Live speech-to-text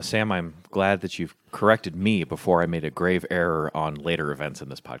Sam, I'm glad that you've corrected me before I made a grave error on later events in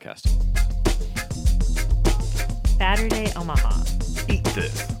this podcast. Saturday, Omaha. Eat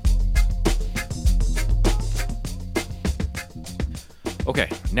this. Okay,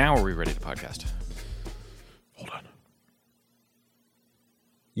 now are we ready to podcast? Hold on.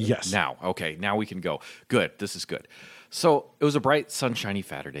 Yes. Now, okay, now we can go. Good, this is good. So it was a bright, sunshiny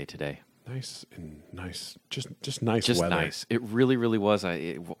Saturday today. Nice and nice. Just nice Just weather. nice. It really, really was.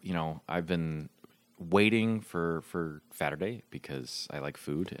 I've been waiting for Saturday because I like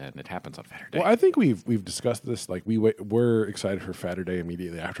food, and it happens on Saturday. Well, I think we've discussed this. Like we're excited for Saturday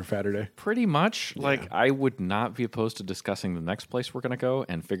immediately after Saturday. Pretty much. Yeah. Like, I would not be opposed to discussing the next place we're going to go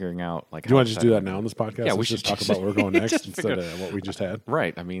and figuring out, like, Do you want to just do that now on this podcast? Yeah, we Let's should just talk just- about where we're going next just instead figure- of what we just had.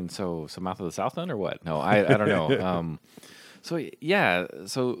 Right. I mean, so Mouth of the South then, or what? No, I don't know. So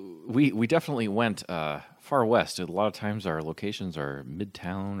we definitely went far west. A lot of times our locations are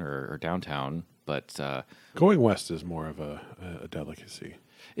midtown or downtown, but Going west is more of a delicacy.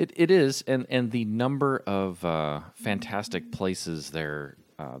 it is, and the number of fantastic places there,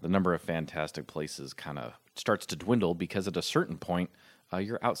 kind of starts to dwindle because at a certain point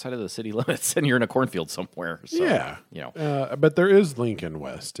you're outside of the city limits and you're in a cornfield somewhere. So, Yeah. you know. But there is Lincoln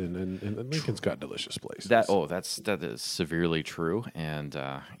West, and Lincoln's got delicious places. That is severely true, and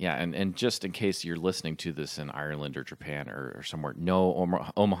and just in case you're listening to this in Ireland or Japan or somewhere,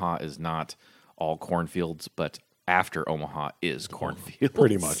 no, Omaha is not all cornfields, but after Omaha is cornfields.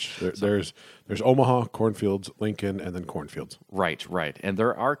 Pretty much. There's Omaha, cornfields, Lincoln, and then cornfields. Right, and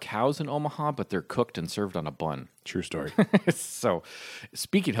there are cows in Omaha, but they're cooked and served on a bun. True story. So,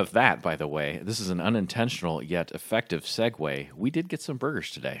 speaking of that, by the way, this is an unintentional yet effective segue. We did get some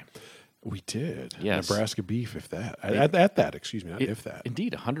burgers today. We did. Yes. Nebraska beef, if that. At that, excuse me, not if that.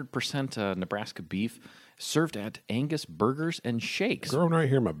 Indeed, 100% Nebraska beef served at Angus Burgers and Shakes. Grown right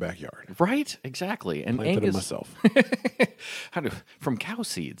here in my backyard. Right, exactly. And Planted it Angus myself. from cow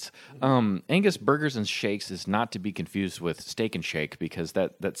seeds. Angus Burgers and Shakes is not to be confused with Steak and Shake because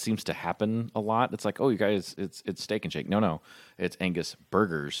that seems to happen a lot. It's like, oh, you guys, it's Steak and Shake. No, it's Angus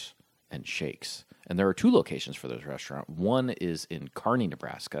Burgers and Shakes. And there are two locations for this restaurant. One is in Kearney,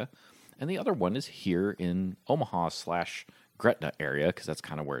 Nebraska, and the other one is here in Omaha/Gretna area because that's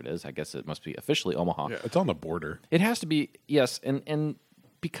kind of where it is. I guess it must be officially Omaha. Yeah, it's on the border. It has to be, yes, and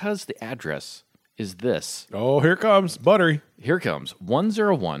because the is this. Oh, here comes Buttery. Here comes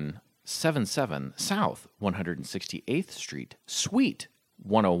 10177 South 168th Street, Suite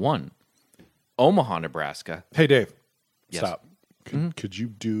 101, Omaha, Nebraska. Hey, Dave. Yes. Stop. Could you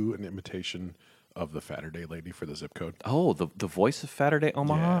do an imitation of the Saturday lady for the zip code? Oh, the voice of Saturday,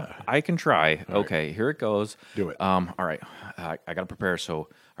 Omaha? Yeah. I can try. All Okay, here it goes. Do it. All right, I got to prepare. So,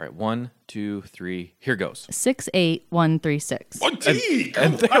 all right, 1, 2, 3, here goes. 68136.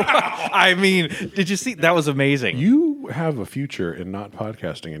 I mean, did you see? That was amazing. You have a future in not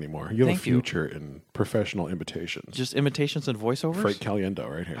podcasting anymore. You have Thank a you. future in professional imitations. Just imitations and voiceovers? Frank Caliendo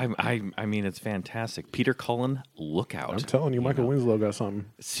right here. I mean, it's fantastic. Peter Cullen, look out. I'm telling you, Michael Winslow got something.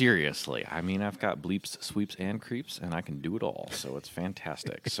 Seriously. I mean, I've got bleeps, sweeps, and creeps, and I can do it all. So it's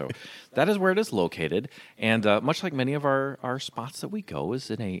fantastic. So that is where it is located. And much like many of our spots that we go is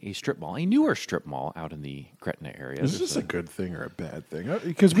in a strip mall, a newer strip mall out in the Gretna area. Is this a good thing or a bad thing?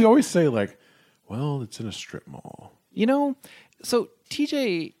 Because we always say, like, well, it's in a strip mall. You know, so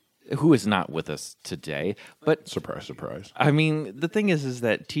TJ, who is not with us today, but Surprise, surprise. I mean, the thing is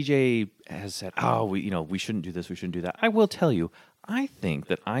that TJ has said, "Oh, we shouldn't do this, we shouldn't do that." I will tell you, I think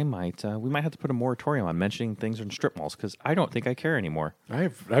that we might have to put a moratorium on mentioning things in strip malls because I don't think I care anymore.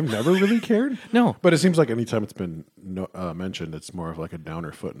 I've never really cared. No. But it seems like anytime it's been mentioned, it's more of like a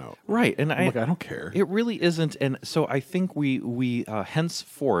downer footnote. Right, and I don't care. It really isn't, and so I think we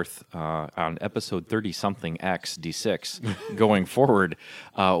henceforth on episode 30-something X D6 going forward,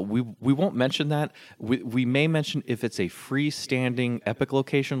 we won't mention that. We may mention if it's a freestanding epic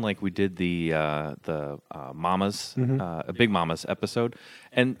location like we did the Mamas, Big Mamas episode,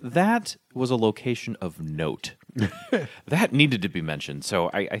 and that was a location of note. That needed to be mentioned. So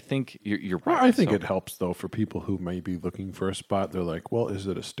I think you're right. Well, I think So- it helps, though, for people who may be looking for a spot. They're like, well, is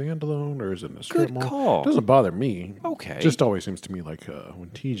it a standalone or is it a strip Good mall? call. It doesn't bother me. Okay. It just always seems to me like when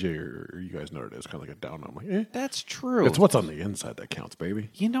TJ or you guys know what it is, kind of like a down. I'm like, That's true. It's what's on the inside that counts, baby.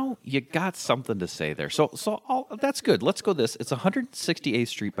 You know, you got something to say there. So that's good. Let's go this. It's 168th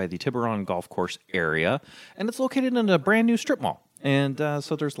Street by the Tiburon Golf Course area, and it's located in a brand new strip mall. And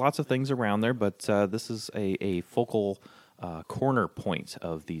so there's lots of things around there, but this is a focal corner point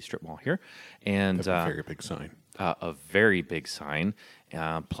of the strip mall here. And That's a very big sign. a very big sign.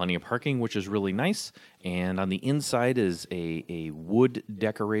 Plenty of parking, which is really nice. And on the inside is a wood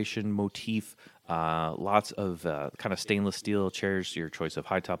decoration motif. Lots of kind of stainless steel chairs, your choice of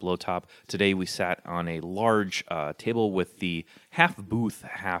high top, low top. Today we sat on a large table with the half booth,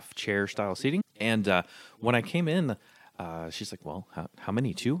 half chair style seating. And when I came in, she's like, well, how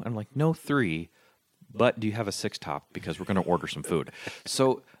many? 2? I'm like, no, 3. But do you have a 6 top? Because we're going to order some food.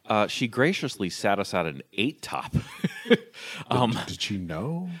 So she graciously sat us at an 8 top. Did she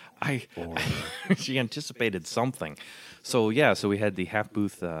know? She anticipated something. So we had the half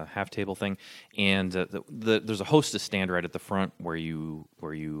booth, half table thing, and there's a hostess stand right at the front where you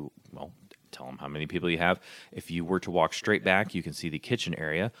tell them how many people you have. If you were to walk straight back, you can see the kitchen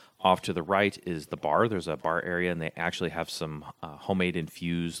area. Off to the right is the bar. There's a bar area, and they actually have some homemade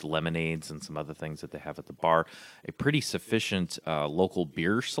infused lemonades and some other things that they have at the bar. A pretty sufficient local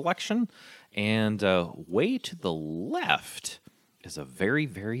beer selection. And way to the left is a very,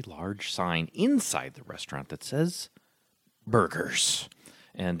 very large sign inside the restaurant that says burgers.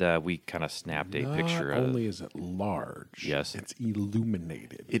 And we kind of snapped a picture. Not only is it large, yes, it's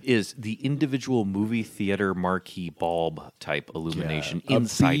illuminated. It is the individual movie theater marquee bulb type illumination Yeah,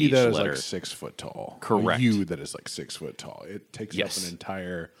 inside a B each that letter. is like 6 foot tall. Correct. A U that is like 6 foot tall. It takes Yes. up an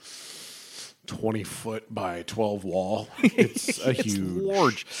entire 20 foot by 12 wall. It's a It's huge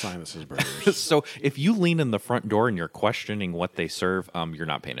large. sign that says burgers. So if you lean in the front door and you're questioning what they serve, you're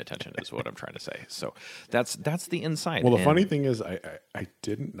not paying attention. Is what I'm trying to say. So that's the inside. Well, the And- funny thing is, I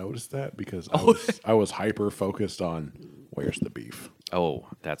didn't notice that because I was hyper focused on where's the beef. Oh,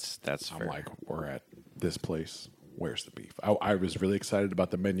 that's I'm fair. like, we're at this place. Where's the beef? I was really excited about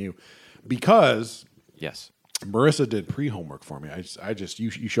the menu because Yes. Marissa did pre-homework for me. You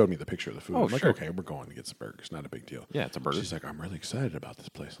showed me the picture of the food. Oh, I'm like, sure. okay, we're going to get some burgers. Not a big deal. Yeah, it's a burger. She's like, I'm really excited about this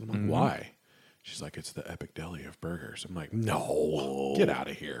place. I'm like, why? She's like, it's the Epic Deli of burgers. I'm like, no, get out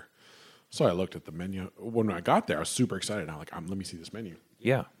of here. So I looked at the menu. When I got there, I was super excited. I'm like, let me see this menu.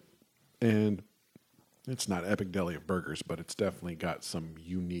 Yeah. And it's not Epic Deli of burgers, but it's definitely got some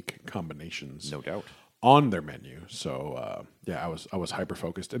unique combinations. No doubt. On their menu. So I was hyper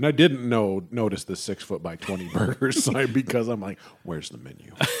focused, and I didn't notice the 6 foot by 20 burger sign because I'm like, where's the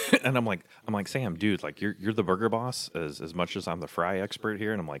menu? And I'm like, Sam, dude, like you're the burger boss as much as I'm the fry expert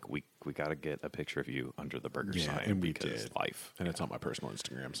here, and I'm like, we got to get a picture of you under the burger sign, and we because did. life. And it's on my personal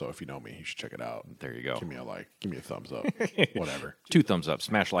Instagram, so if you know me, you should check it out. There you go. Give me a like, give me a thumbs up, whatever. 2 thumbs up,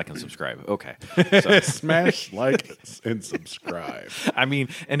 smash like and subscribe. Okay. Smash like and subscribe. I mean,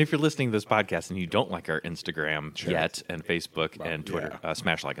 and if you're listening to this podcast and you don't like our Instagram yet, and Facebook and Twitter,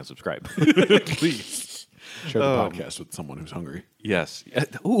 smash like and subscribe. Please share the podcast with someone who's hungry. Yes.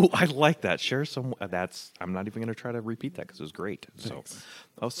 Ooh, I like that. Share some. I'm not even going to try to repeat that because it was great. Thanks.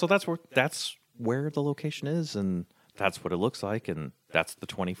 So that's where the location is, and that's what it looks like, and that's the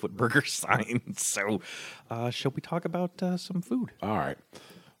 20-foot burger sign. So, shall we talk about some food? All right.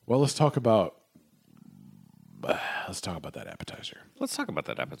 Well, let's talk about that appetizer. Let's talk about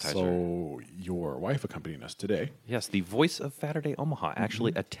that appetizer. So your wife accompanied us today. Yes, the voice of Saturday Omaha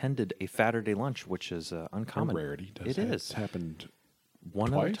actually attended a Saturday lunch, which is A uncommon. rarity. It is. It's happened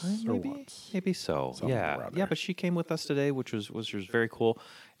One other twice time, or maybe? once? Maybe so. Somewhere Yeah, around yeah. there. But she came with us today, which was very cool,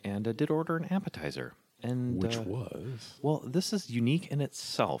 and did order an appetizer. And which was well, this is unique in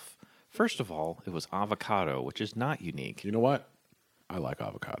itself. First of all, it was avocado, which is not unique. you know what? I like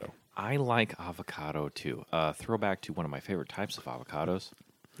avocado. I like avocado too. Throwback to one of my favorite types of avocados,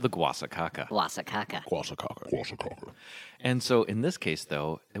 the guasacaca. Wasakaka. Guasacaca. And so in this case,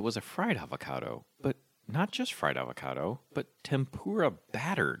 though, it was a fried avocado, but not just fried avocado, but tempura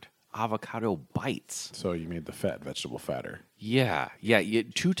battered avocado bites. So you made the fat vegetable fatter. Yeah.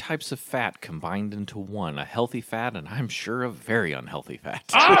 2 types of fat combined into one, a healthy fat and I'm sure a very unhealthy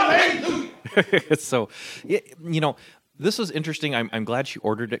fat. So, this was interesting. I'm glad she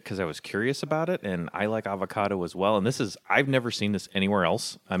ordered it because I was curious about it, and I like avocado as well. And I've never seen this anywhere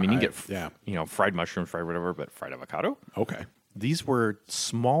else. I mean, you can get fried mushrooms, fried whatever, but fried avocado. Okay. These were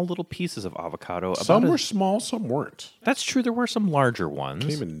small little pieces of avocado. Some were small, some weren't. That's true. There were some larger ones.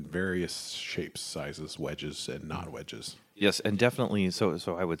 Came in various shapes, sizes, wedges, and not wedges. Yes, and definitely. So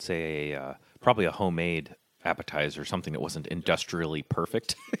I would say probably a homemade appetizer, something that wasn't industrially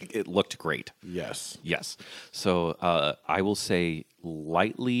perfect. It looked great. Yes. Yes. So I will say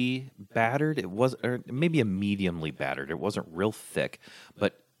lightly battered. It was, or maybe a mediumly battered. It wasn't real thick,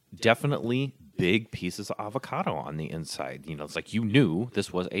 but definitely big pieces of avocado on the inside. It's like you knew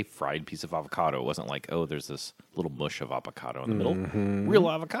this was a fried piece of avocado. It wasn't like, oh, there's this little mush of avocado in the middle. Real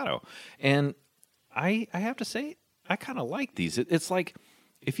avocado. And I have to say, I kind of like these. It's like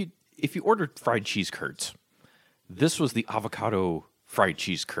if you ordered fried cheese curds, this was the avocado fried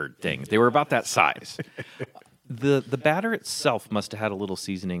cheese curd thing. They were about that size. The batter itself must have had a little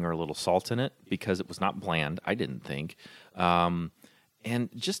seasoning or a little salt in it because it was not bland, I didn't think. And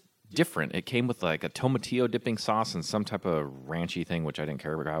just different. It came with like a tomatillo dipping sauce and some type of ranchy thing, which I didn't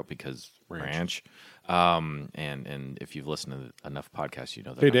care about because ranch. And if you've listened to enough podcasts, you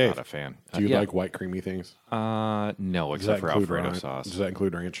know that Hey, I'm Dave, not a fan. Do you like white creamy things? No, except for Alfredo sauce. Does that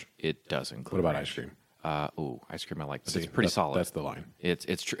include ranch? It does include. What about ranch. ice cream? Ice cream I like, but See, it's pretty solid. That's the line.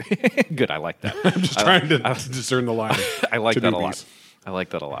 It's true. Good, I like that. I'm just trying to discern the line. I like to that a newbies. lot. I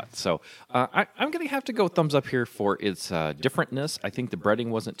like that a lot. So I'm going to have to go thumbs up here for its differentness. I think the breading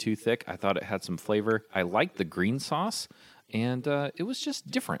wasn't too thick. I thought it had some flavor. I liked the green sauce, and it was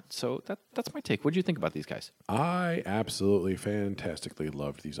just different. So that's my take. What do you think about these guys? I absolutely fantastically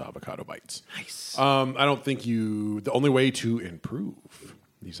loved these avocado bites. Nice. I don't think the only way to improve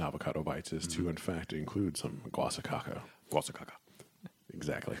these avocado bites is to, in fact, include some guasacaca. Guasacaca.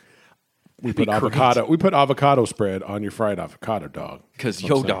 Exactly. We put avocado spread on your fried avocado, dog. Because,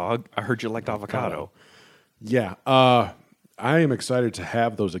 That's what I'm saying. dog, I heard you liked avocado. Yeah. I am excited to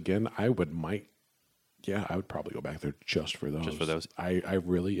have those again. I would probably go back there just for those. Just for those. I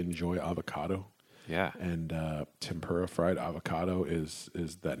really enjoy avocado. Yeah. And tempura fried avocado is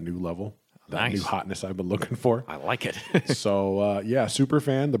that new level. That Nice. new hotness I've been looking for. I like it. So, super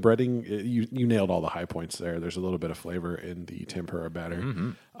fan. The breading, you nailed all the high points there. There's a little bit of flavor in the tempura batter.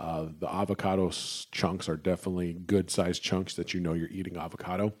 The avocado chunks are definitely good-sized chunks that you know you're eating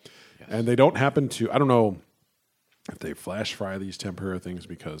avocado. Yes. And they don't happen to, I don't know if they flash fry these tempura things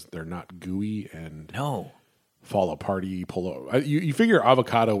because they're not gooey and No. fall aparty. You figure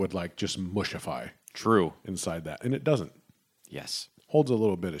avocado would like just mushify True. inside that, and it doesn't. Yes. Holds a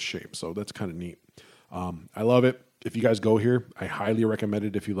little bit of shape, so that's kind of neat. I love it. If you guys go here, I highly recommend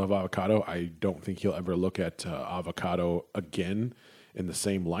it if you love avocado. I don't think you'll ever look at avocado again in the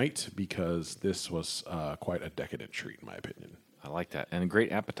same light because this was quite a decadent treat, in my opinion. I like that. And a great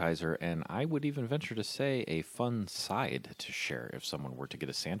appetizer. And I would even venture to say a fun side to share if someone were to get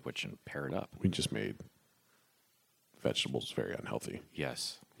a sandwich and pair it up. We just made vegetables very unhealthy.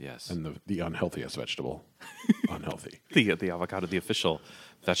 Yes. Yes. And the unhealthiest vegetable, unhealthy. The avocado, the official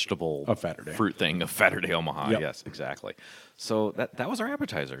vegetable Of Saturday. fruit thing of Saturday Omaha. Yep. Yes, exactly. So that was our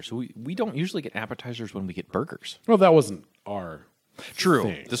appetizer. So we don't usually get appetizers when we get burgers. Well, that wasn't our True.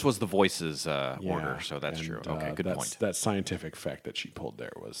 thing. This was the Voices order, Yeah, so that's and, true. Okay, good point. That scientific fact that she pulled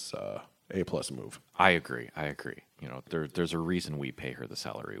there was A+ move. I agree. You know, there's a reason we pay her the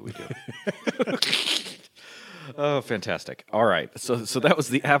salary we do. Oh, fantastic! All right, so that was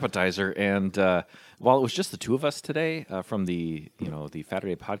the appetizer, and while it was just the two of us today from the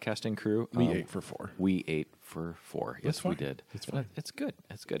Saturday podcasting crew, We ate for 4. We ate for 4. Yes, fine. we did. It's fine. It's good.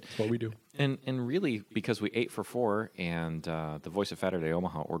 It's good. That's what we do. And really, because we ate for 4, and the Voice of Saturday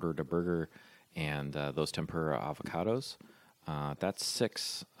Omaha ordered a burger and those tempura avocados, that's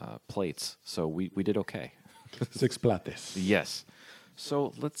 6 plates. So we did okay. 6 plates. Yes.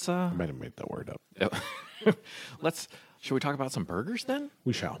 So let's I might have made that word up. Should we talk about some burgers then?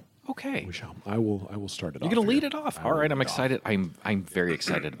 We shall. Okay. We shall. I will start it off. You're gonna lead here. it off. I All will right, lead I'm it off. excited. I'm very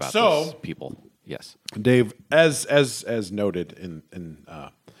excited about So- this, people. Yes. Dave, as noted in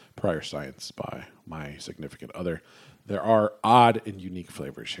prior science by my significant other, there are odd and unique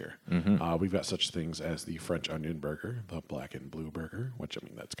flavors here. We've got such things as the French onion burger, the black and blue burger, which I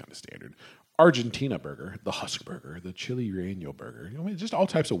mean that's kind of standard. Argentina burger, the husk burger, the chili relleno burger. Just all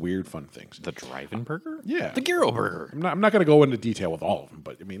types of weird, fun things. The drive-in burger? Yeah. The Gyro burger. I'm not going to go into detail with all of them,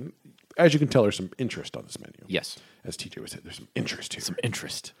 but I mean, as you can tell, there's some interest on this menu. Yes. As TJ would say, there's some interest here. Some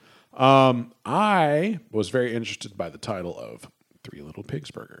interest. I was very interested by the title of Three Little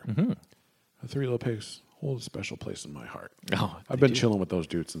Pigs Burger. Three Little Pigs hold a special place in my heart. Oh, I've they been do. chilling with those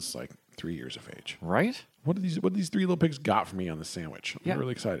dudes since like 3 years of age. Right? What do these Three Little Pigs got for me on the sandwich? I'm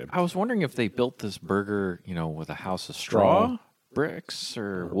really excited. I was wondering if they built this burger, with a house of straw, Straw. bricks,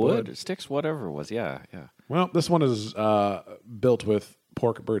 or wood. wood, sticks, whatever it was. Yeah. Well, this one is built with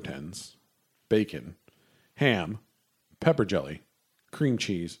pork burtens, bacon, ham, pepper jelly, cream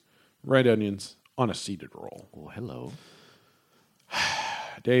cheese, red onions on a seeded roll. Well, hello.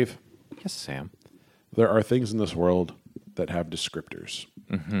 Dave, Yes, Sam. there are things in this world that have descriptors.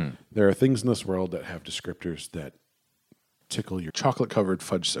 There are things in this world that have descriptors that tickle your chocolate-covered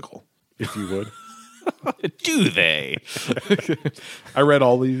fudgesicle, if you would. Do they? I read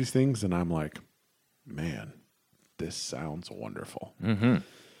all these things, and I'm like, man, this sounds wonderful.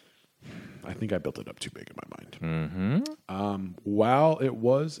 I think I built it up too big in my mind. While it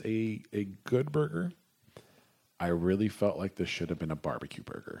was a good burger, I really felt like this should have been a barbecue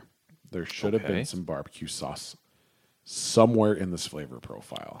burger. There should have Okay. been some barbecue sauce somewhere in this flavor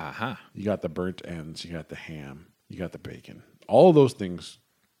profile. Uh-huh. You got the burnt ends, you got the ham, you got the bacon. All of those things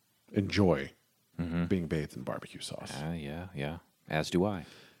enjoy being bathed in barbecue sauce, Yeah. As do I.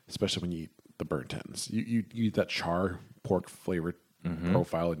 especially when you eat the burnt ends. You eat that char pork flavored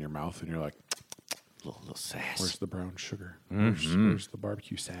profile in your mouth, and you're like, Little sass. where's the brown sugar? Where's the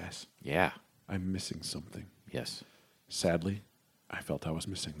barbecue sass? Yeah. I'm missing something. Yes. Sadly, I felt I was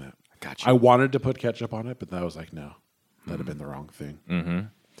missing that. Gotcha. I wanted to put ketchup on it, but I was like, no, that'd have been the wrong thing.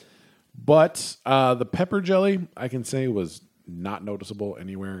 But the pepper jelly, I can say, was not noticeable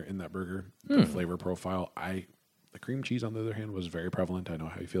anywhere in that burger. The flavor profile, the cream cheese, on the other hand, was very prevalent. I know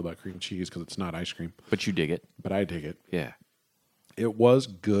how you feel about cream cheese because it's not ice cream, But you dig it. but I dig it. Yeah. It was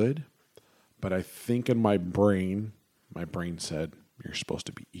good, but I think in my brain said, you're supposed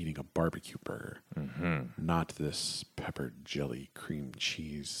to be eating a barbecue burger, not this pepper jelly cream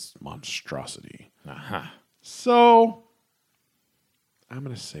cheese monstrosity. Uh-huh. So I'm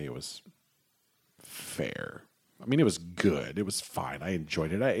going to say it was fair. I mean, it was good. It was fine. I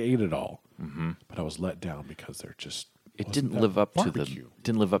enjoyed it. I ate it all. But I was let down because they're just It wasn't didn't that live up barbecue.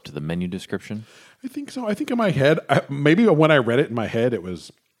 didn't live up to the menu description. I think so. I think in my head, maybe when I read it in my head, it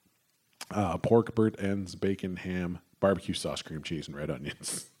was pork, burnt ends, bacon, ham, barbecue sauce, cream cheese, and red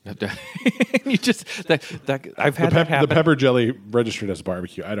onions. You just that I've had that The happen. pepper jelly registered as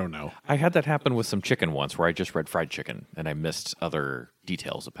barbecue. I don't know. I had that happen with some chicken once, where I just read fried chicken and I missed other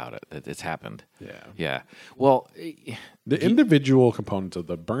details about it. It's happened. Yeah. Well, The individual components of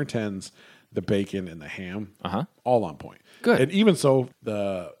the burnt ends, the bacon, and the ham, all on point. Good. And even so,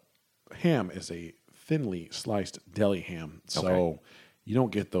 the ham is a thinly sliced deli ham, so Okay. you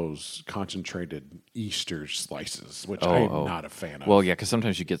don't get those concentrated Easter slices, which I'm not a fan of. Well, yeah, because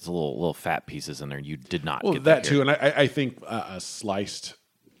sometimes you get the little fat pieces in there, and you did not. Well, get that here. too, and I think a sliced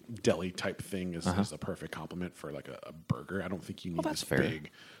deli type thing is a perfect complement for like a burger. I don't think you need that's this fair. big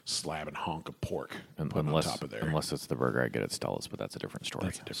slab and honk of pork put on unless top of there. unless it's the burger I get at Stella's, but that's a different story.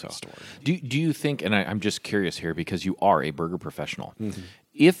 That's a different story. Do you think? And I'm just curious here because you are a burger professional. Mm-hmm.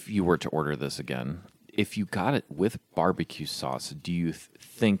 If you were to order this again, if you got it with barbecue sauce, do you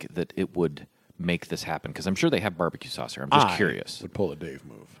think that it would make this happen? Because I'm sure they have barbecue sauce here. I'm just curious. Would pull a Dave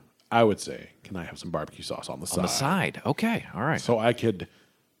move. I would say, can I have some barbecue sauce on the side? On the side, okay, all right, So I could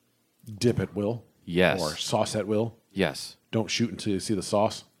dip at will. Yes. Or sauce at will. yes. Don't shoot until you see the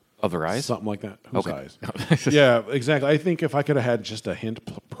sauce. Other eyes. Something like that. Whose Okay. eyes? Yeah, exactly. I think if I could have had just a hint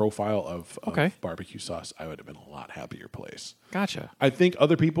profile of Okay. barbecue sauce, I would have been a lot happier place. Gotcha. I think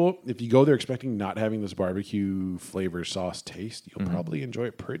other people, if you go there expecting not having this barbecue flavor sauce taste, you'll Mm-hmm. probably enjoy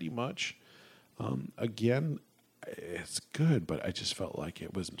it pretty much. Again, it's good, but I just felt like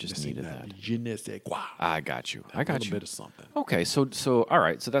it was Just missing needed that that. je ne sais quoi. I got you. I A got little you. bit of something. Okay, so all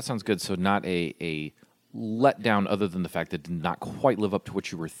right, so that sounds good. So not a letdown, other than the fact that it did not quite live up to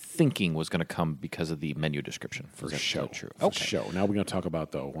what you were thinking was going to come because of the menu description. For Is that show. true? For Okay. show. Now we're going to talk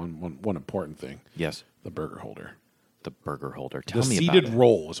about, though, one important thing. Yes, The burger holder. the burger holder. Tell The me seated about it.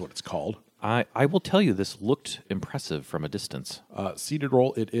 roll is what it's called. I will tell you, this looked impressive from a distance. Seated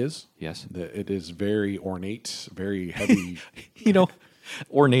roll, it is. Yes. It is very ornate, very heavy. You know,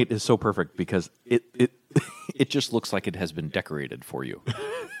 ornate is so perfect because it it just looks like it has been decorated for you.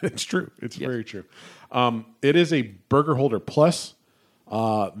 It's true. It's very true. It is a burger holder plus.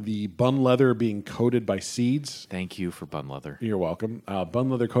 The bun leather being coated by seeds. Thank you for bun leather. You're welcome. Bun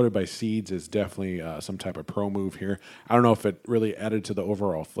leather coated by seeds is definitely some type of pro move here. I don't know if it really added to the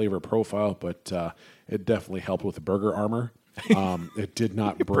overall flavor profile, but it definitely helped with the burger armor. It did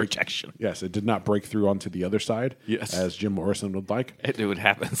not break. Protection. Yes, it did not break through onto the other side. Yes. As Jim Morrison would like. It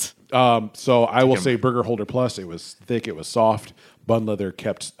happens. So I will say Burger Holder Plus. It was thick. It was soft. Bun leather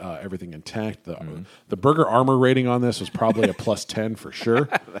kept everything intact. The burger armor rating on this was probably a plus 10 for sure.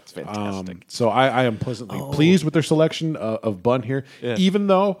 That's fantastic. So I am pleasantly pleased with their selection of bun here, even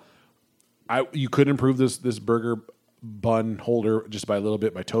though you could improve this burger bun holder just by a little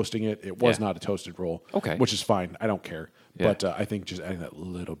bit by toasting it. It was not a toasted roll, Okay. which is fine. I don't care. Yeah. But I think just adding that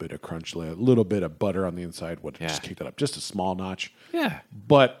little bit of crunch, a little bit of butter on the inside would have just Yeah. kicked it up just a small notch. Yeah.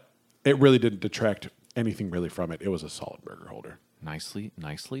 But it really didn't detract anything really from it. It was a solid burger holder. Nicely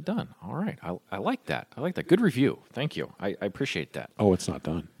done. All right. I like that. I like that. Good review. Thank you. I appreciate that. Oh, it's not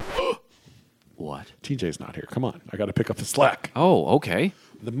done. What? TJ's not here. Come on. I got to pick up the slack. Oh, okay.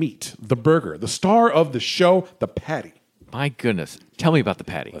 The meat, the burger, the star of the show, the patty. My goodness. Tell me about the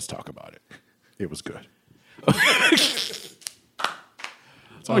patty. Let's talk about it. It was good.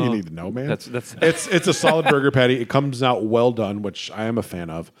 That's all you need to know, man. That's- it's a solid burger patty. It comes out well done, which I am a fan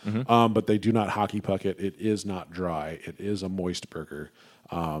of. But they do not hockey puck it. It is not dry. It is a moist burger.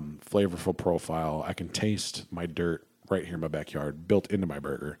 Flavorful profile. I can taste my dirt right here in my backyard, built into my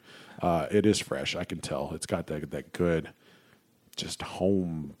burger. It is fresh. I can tell. It's got that good, just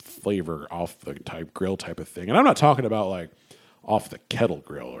home flavor off the grill type of thing. And I'm not talking about like off the kettle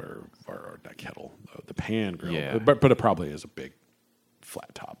grill or not kettle, the pan grill. Yeah. But it probably is a big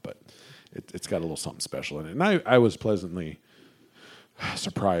flat top. But it's got a little something special in it. And I was pleasantly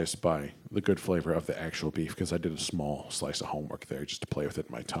surprised by the good flavor of the actual beef because I did a small slice of homework there just to play with it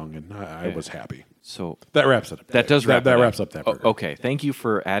in my tongue, and I was happy. So That wraps it up. that does wrap that it up. wraps up that burger. Okay, thank you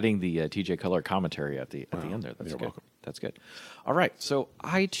for adding the TJ Color commentary at the end there. That's you're good. welcome. That's good. All right, so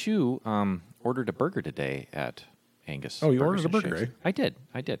I too ordered a burger today at Angus. Oh, you Burgers ordered a and burger, Shakes. eh?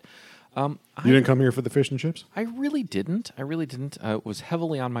 I did. You didn't come here for the fish and chips? I really didn't. It was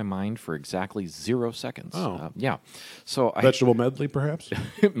heavily on my mind for exactly 0 seconds. Oh. Yeah. So Vegetable medley, perhaps?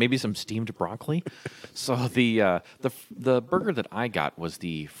 maybe some steamed broccoli. So the burger that I got was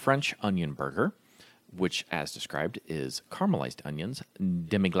the French onion burger, which, as described, is caramelized onions,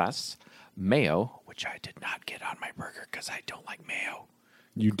 demi-glace, mayo, which I did not get on my burger because I don't like mayo.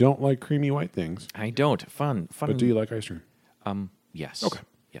 You don't like creamy white things, I don't. Fun. but do you like ice cream? Yes. Okay.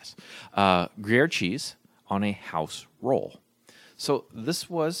 Yes. Gruyere cheese on a house roll. So this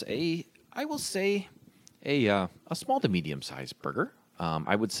was I will say, a small to medium sized burger.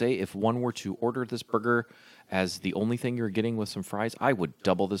 I would say if one were to order this burger as the only thing you're getting with some fries, I would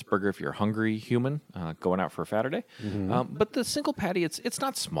double this burger if you're a hungry human going out for a Saturday. But the single patty, it's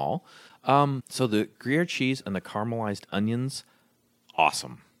not small. So the Gruyere cheese and the caramelized onions,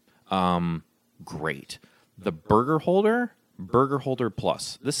 awesome. Great. The burger holder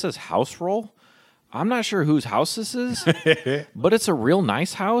plus. This says house roll. I'm not sure whose house this is, but it's a real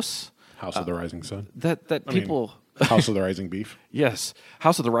nice house House of the Rising Sun? that people. House of the Rising Beef? Yes,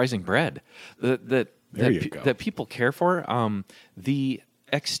 House of the Rising Bread. That you go. that people care for. The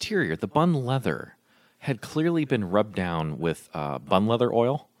exterior, the bun leather, had clearly been rubbed down with bun leather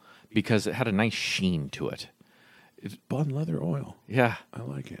oil because it had a nice sheen to it. Bun leather oil. Yeah, I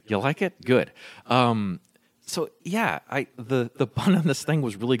like it. you like it? Good. So yeah, the bun on this thing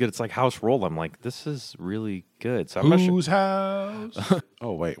was really good. It's like house roll. I'm like, this is really good. So I'm not sure. Whose house?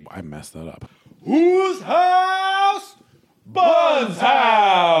 Oh, wait. I messed that up. Whose house? Bun's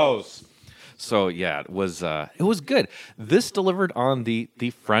house. So yeah, it was good. This delivered on the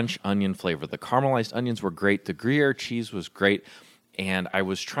French onion flavor. The caramelized onions were great. The Gruyere cheese was great. And I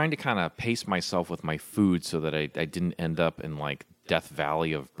was trying to kind of pace myself with my food so that I didn't end up in like Death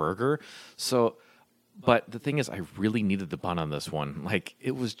Valley of burger. So, but the thing is, I really needed the bun on this one. Like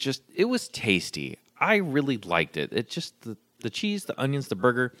it was tasty. I really liked it. It just the cheese, the onions, the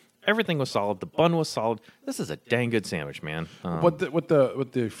burger. Everything was solid. The bun was solid. This is a dang good sandwich, man. What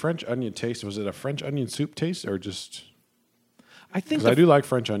the French onion taste? Was it a French onion soup taste or just? I think Because I do like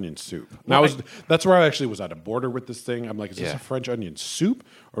French onion soup. Now that's where I actually was at a border with this thing. I'm like, is this a French onion soup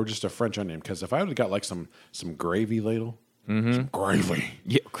or just a French onion? Because if I would have got like some gravy ladle, some gravy,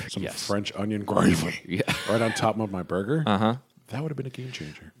 some French onion gravy, right on top of my burger, that would have been a game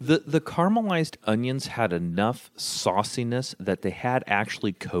changer. The caramelized onions had enough sauciness that they had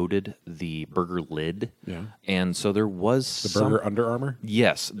actually coated the burger lid. Yeah. And so there was The burger Under Armour.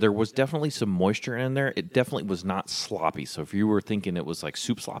 Yes, there was definitely some moisture in there. It definitely was not sloppy. So if you were thinking it was like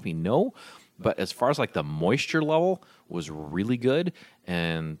soup sloppy, no. But as far as like the moisture level was really good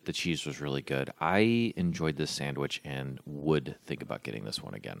and the cheese was really good. I enjoyed this sandwich and would think about getting this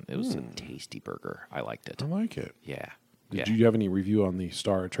one again. It was a tasty burger. I liked it. I like it. Yeah. Did you have any review on the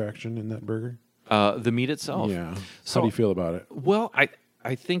star attraction in that burger? The meat itself. Yeah. So, How do you feel about it? Well,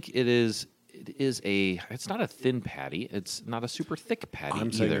 I think it's not a thin patty. It's not a super thick patty I'm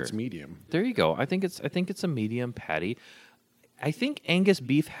either. saying it's medium. There you go. I think it's a medium patty. I think Angus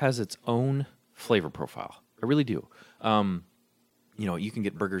beef has its own flavor profile. I really do. You can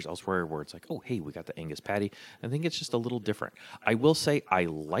get burgers elsewhere where it's like, oh, hey, we got the Angus patty. I think it's just a little different. I will say I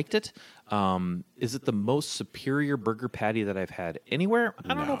liked it. Is it the most superior burger patty that I've had anywhere?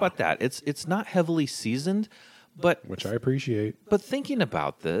 I don't know about that. It's not heavily seasoned, but Which I appreciate. But thinking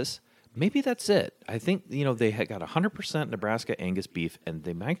about this, maybe that's it. I think, they had got 100% Nebraska Angus beef, and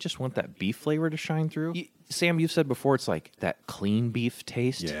they might just want that beef flavor to shine through. Sam, you've said before, it's like that clean beef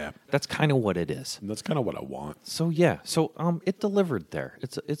taste. Yeah. That's kind of what it is. And that's kind of what I want. So, yeah. So, it delivered there.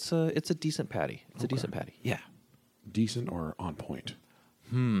 It's a decent patty. It's a decent patty. Yeah. Decent or on point?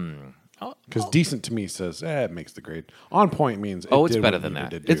 Oh, Because decent to me says, it makes the grade. On point means it's did better what than it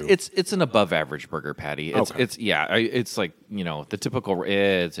that. needed to do. It's an above average burger patty. Okay. It's like, the typical,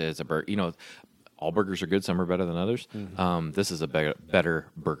 it's a burger, all burgers are good. Some are better than others. This is a better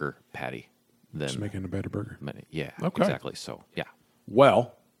burger patty than Just making a better burger. Yeah, Okay. exactly. So, yeah.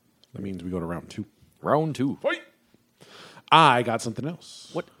 Well, that means we go to round 2. Round 2. Fight! I got something else.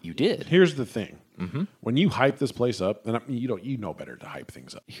 What you did? Here's the thing. When you hype this place up, and you know better to hype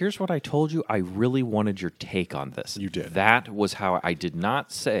things up. Here's what I told you. I really wanted your take on this. You did. That was how I did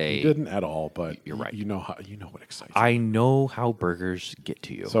not say. You didn't at all, but You're right. You know what excites me. I know how burgers get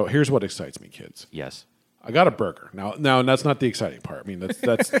to you. So here's what excites me, kids. Yes. I got a burger. Now that's not the exciting part. I mean,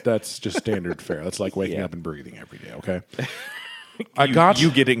 that's just standard fare. That's like waking up and breathing every day, okay? You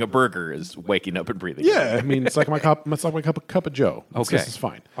getting a burger is waking up and breathing. Yeah, I mean, it's like my cup of Joe. Okay. This is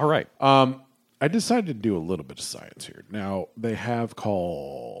fine. All right. I decided to do a little bit of science here. Now they have what's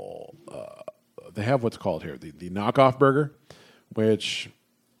called here the knockoff burger, which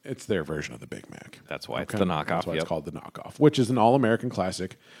it's their version of the Big Mac. That's why it's the knockoff. That's why yep. it's called the knockoff, which is an all-American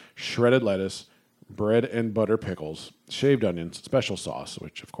classic: shredded lettuce, bread and butter pickles, shaved onions, special sauce,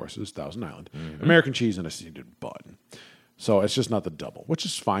 which of course is Thousand Island, American cheese, and a seeded bun. So it's just not the double, which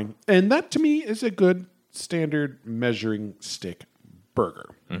is fine. And that to me is a good standard measuring stick burger.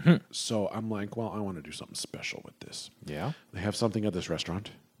 So I'm like, well, I want to do something special with this. Yeah. They have something at this restaurant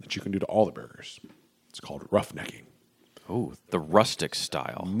that you can do to all the burgers. It's called roughnecking. Oh, the rustic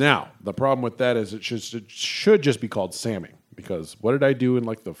style. Now, the problem with that is it should just be called samming. Because what did I do in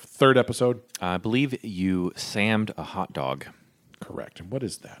like the third episode? I believe you sammed a hot dog. Correct. And what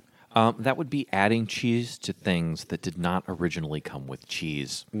is that? That would be adding cheese to things that did not originally come with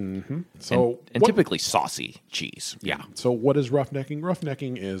cheese. So And typically saucy cheese. Yeah. So what is roughnecking?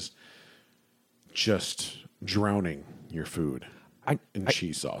 Roughnecking is just drowning your food in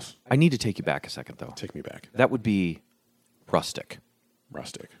cheese sauce. I need to take you back a second, though. Take me back. That would be rustic.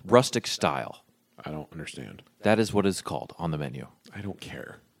 Rustic. Rustic style. I don't understand. That is what is called on the menu. I don't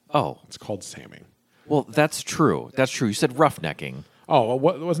care. Oh, It's called samming. well, that's true. That's true. You said roughnecking. Oh, well,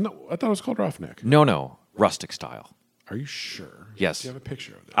 what wasn't it? I thought it was called roughneck. No, rustic style. Are you sure? Yes. Do you have a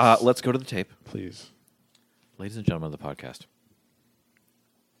picture of this? Let's go to the tape. Please. Ladies and gentlemen of the podcast,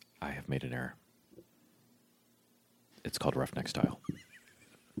 I have made an error. It's called roughneck style.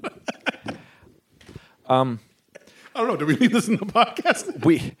 I don't know. Do we need this in the podcast?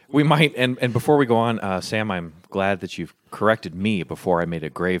 We might, and before we go on, Sam, I'm glad that you've corrected me before I made a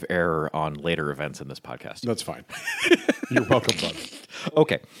grave error on later events in this podcast. That's fine. You're welcome, bud.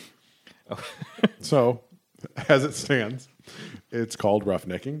 Okay. So, as it stands, it's called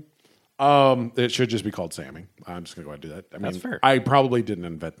roughnecking. It should just be called samming. I'm just going to go ahead and do that. I mean, That's fair. I probably didn't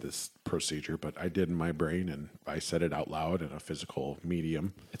invent this procedure, but I did in my brain, and I said it out loud in a physical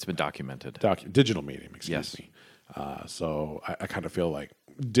medium, It's been documented. digital medium, excuse Yes. me. So I kind of feel like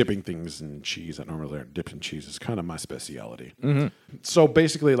dipping things in cheese that normally aren't dipped in cheese is kind of my speciality. So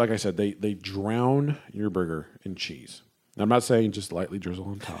basically, like I said, they drown your burger in cheese. Now, I'm not saying just lightly drizzle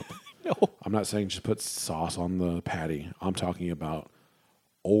on top. No. I'm not saying just put sauce on the patty. I'm talking about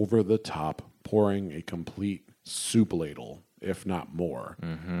over the top, pouring a complete soup ladle, if not more,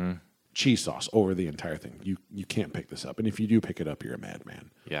 cheese sauce over the entire thing. You can't pick this up. And if you do pick it up, you're a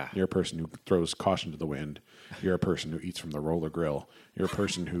madman. Yeah. You're a person who throws caution to the wind. You're a person who eats from the roller grill. You're a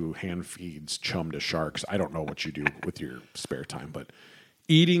person who hand feeds chum to sharks. I don't know what you do with your spare time, but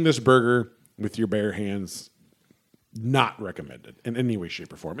eating this burger with your bare hands, not recommended in any way,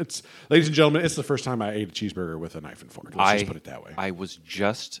 shape, or form. It's, ladies and gentlemen, it's the first time I ate a cheeseburger with a knife and fork. Let's just put it that way. I was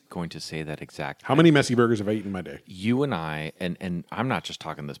just going to say that exact. How many messy burgers have I eaten in my day? You and I, and I'm not just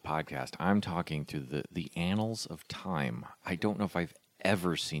talking this podcast, I'm talking through the annals of time. I don't know if I've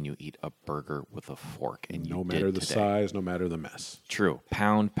ever seen you eat a burger with a fork, and you No did matter the today. size, no matter the mess. True.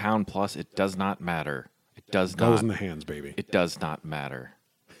 Pound plus, it does not matter. It does Goes not. in the hands, baby. It does not matter.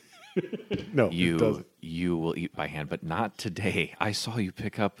 No, it doesn't. You will eat by hand, but not today. I saw you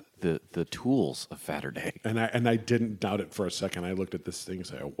pick up the tools of Fatterday. And I didn't doubt it for a second. I looked at this thing and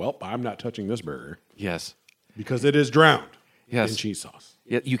said, well, I'm not touching this burger Yes. because it is drowned Yes. in cheese sauce.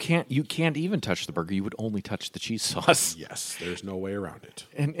 Yeah, you can't even touch the burger. You would only touch the cheese sauce. Yes, there's no way around it.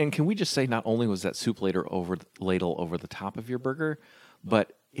 And can we just say, not only was that soup ladle over the top of your burger,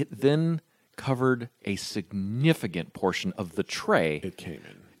 but it then covered a significant portion of the tray. It came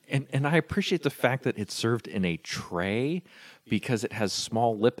in. And I appreciate the fact that it's served in a tray because it has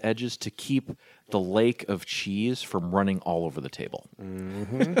small lip edges to keep the lake of cheese from running all over the table.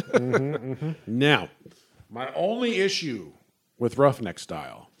 Now, my only issue with roughneck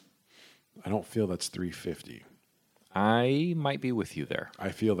style, I don't feel that's $3.50. I might be with you there. I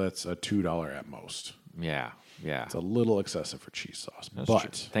feel that's a $2 at most. Yeah. It's a little excessive for cheese sauce, That's but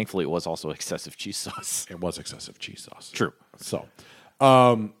true. Thankfully, it was also excessive cheese sauce. it was excessive cheese sauce. True. So,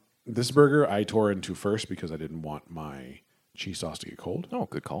 this burger I tore into first because I didn't want my cheese sauce to get cold. Oh,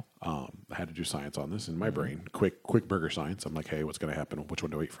 good call. I had to do science on this in my brain. Quick burger science. I'm like, hey, what's going to happen? Which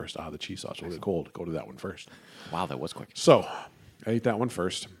one do I eat first? The cheese sauce will get cold. Go to that one first. Wow, that was quick. So I ate that one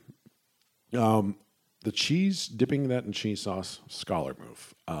first. The cheese, dipping that in cheese sauce, scholar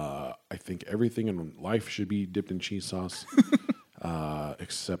move. I think everything in life should be dipped in cheese sauce,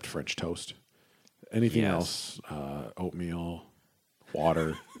 except French toast. Anything else, oatmeal,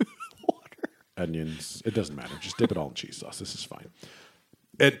 water, onions, it doesn't matter. Just dip it all in cheese sauce. This is fine.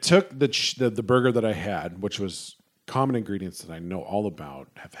 It took the burger that I had, which was common ingredients that I know all about,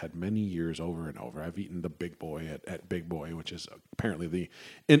 have had many years over and over. I've eaten the Big Boy at Big Boy, which is apparently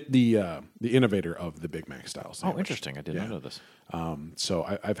the innovator of the Big Mac style sandwich. Oh, interesting. I didn't know this.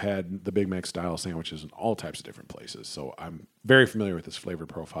 So I've had the Big Mac style sandwiches in all types of different places. So I'm very familiar with this flavor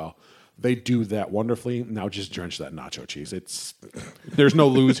profile. They do that wonderfully. Now just drench that nacho cheese. There's no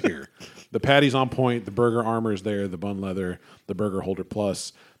lose here. The patty's on point. The burger armor is there. The bun leather. The burger holder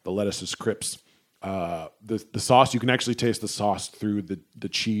plus. The lettuce is crisp. The sauce, you can actually taste the sauce through the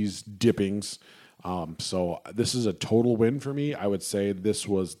cheese dippings. So this is a total win for me. I would say this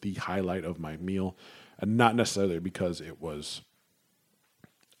was the highlight of my meal, and not necessarily because it was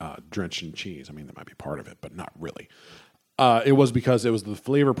drenched in cheese. I mean, that might be part of it, but not really. It was because it was the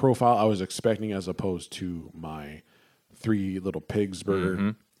flavor profile I was expecting as opposed to my Three Little Pigs burger. Mm-hmm.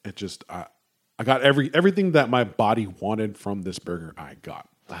 It just, I got everything that my body wanted from this burger, I got.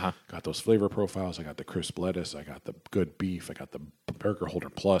 Got those flavor profiles. I got the crisp lettuce. I got the good beef. I got the burger holder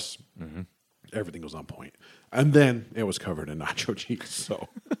plus. Mm-hmm. Everything was on point. And then it was covered in nacho cheese. So,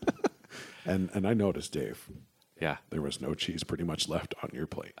 and I noticed, Dave. Yeah, there was no cheese pretty much left on your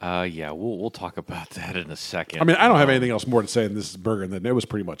plate. Yeah, we'll talk about that in a second. I mean, I don't have anything else more to say in this burger than it was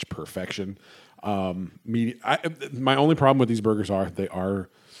pretty much perfection. My only problem with these burgers they are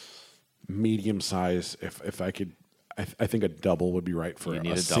medium size. If I could. I think a double would be right for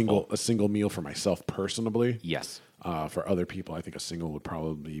a single meal for myself personally. Yes. For other people, I think a single would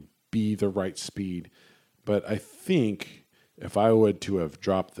probably be the right speed. But I think if I would to have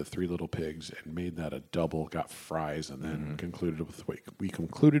dropped the Three Little Pigs and made that a double, got fries, and then concluded with what we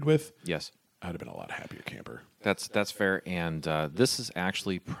concluded with, yes, I'd have been a lot happier camper. That's fair. And this is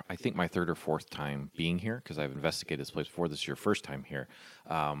actually, I think, my third or fourth time being here because I've investigated this place before. This is your first time here.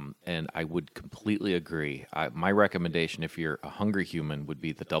 And I would completely agree. My recommendation, if you're a hungry human, would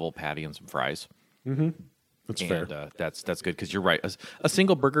be the double patty and some fries. Mm-hmm. That's fair. That's good because you're right. A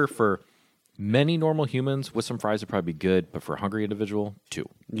single burger for many normal humans with some fries would probably be good, but for a hungry individual, 2.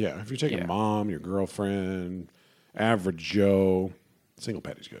 Yeah, if you're taking mom, your girlfriend, average Joe, single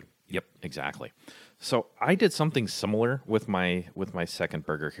patty's good. Yep, exactly. So I did something similar with my second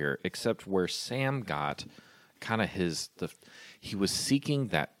burger here, except where Sam got kind of he was seeking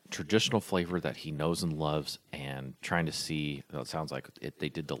that traditional flavor that he knows and loves and trying to see, it sounds like they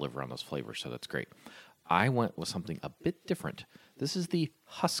did deliver on those flavors, so that's great. I went with something a bit different. This is the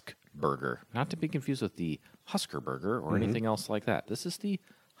Husk Burger, not to be confused with the Husker Burger or anything else like that. This is the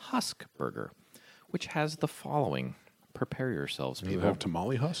Husk Burger, which has the following. Prepare yourselves, people. Does it have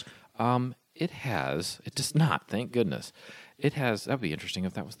tamale husk? It does not, thank goodness. That'd be interesting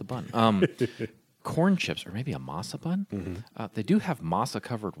if that was the bun. Corn chips, or maybe a masa bun. Mm-hmm. They do have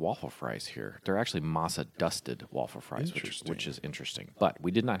masa-covered waffle fries here. They're actually masa-dusted waffle fries, which is interesting. But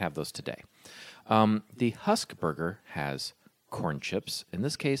we did not have those today. The Husk Burger has corn chips. In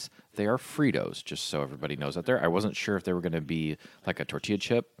this case, they are Fritos, just so everybody knows out there. I wasn't sure if they were going to be like a tortilla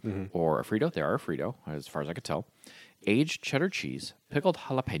chip or a Frito. They are a Frito, as far as I could tell. Aged cheddar cheese, pickled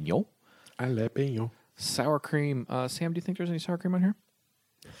jalapeno, sour cream. Sam, do you think there's any sour cream on here?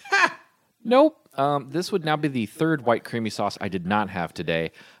 Nope. This would now be the third white creamy sauce I did not have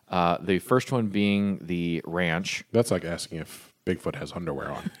today. The first one being the ranch. That's like asking if Bigfoot has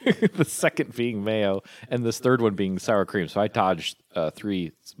underwear on. The second being mayo, and this third one being sour cream. So I dodged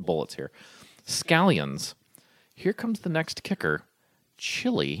 3 bullets here. Scallions. Here comes the next kicker.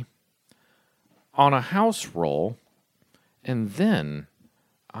 Chili on a house roll. And then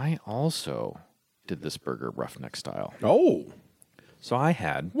I also did this burger roughneck style. Oh. So I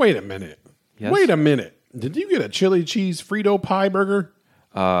had... Wait a minute. Yes? Wait a minute. Did you get a chili cheese Frito pie burger?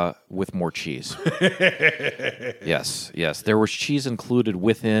 With more cheese. Yes. There was cheese included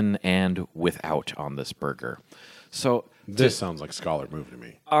within and without on this burger. So... This sounds like scholar move to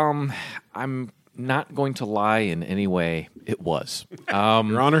me. I'm not going to lie in any way. It was.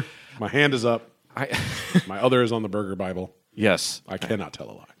 Your Honor, my hand is up. My other is on the Burger Bible. Yes. I cannot tell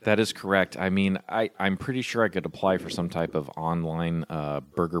a lie. That is correct. I mean, I'm pretty sure I could apply for some type of online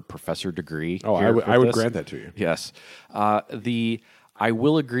burger professor degree. Oh, I would grant that to you. Yes. I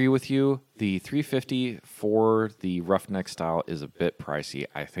will agree with you. The $3.50 for the roughneck style is a bit pricey.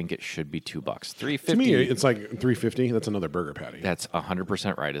 I think it should be $2. $3.50. To me, it's like $3.50. That's another burger patty. That's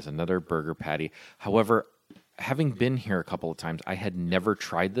 100% right. Is another burger patty. However, having been here a couple of times, I had never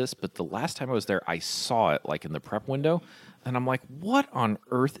tried this, but the last time I was there, I saw it like in the prep window, and I'm like, what on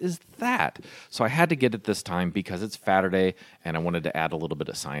earth is that? So I had to get it this time because it's Saturday, and I wanted to add a little bit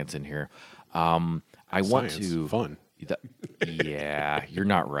of science in here. I want to fun. Yeah, you're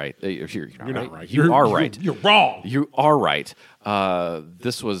not right. You're not right. You are right. You're wrong. You are right.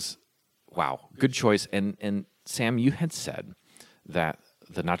 This was, wow, good choice. And Sam, you had said that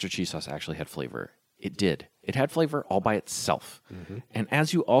the nacho cheese sauce actually had flavor. It did. It had flavor all by itself. Mm-hmm. And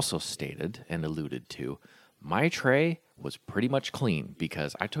as you also stated and alluded to, my tray was pretty much clean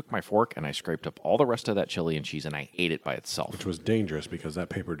because I took my fork and I scraped up all the rest of that chili and cheese and I ate it by itself. Which was dangerous because that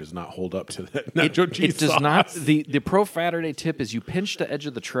paper does not hold up to that nacho cheese It does sauce. not. The Pro Saturday tip is you pinch the edge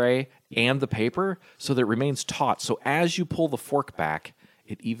of the tray and the paper so that it remains taut. So as you pull the fork back,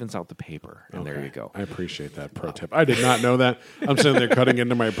 it evens out the paper, and there you go. I appreciate that pro tip. I did not know that. I'm sitting there cutting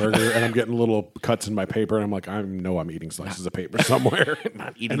into my burger, and I'm getting little cuts in my paper, and I'm like, I know I'm eating slices of paper somewhere,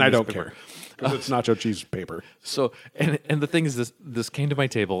 Not eating and I don't newspaper. care because it's nacho cheese paper. So, and the thing is, this came to my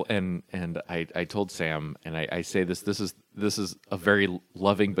table, and I told Sam, and I say this is a very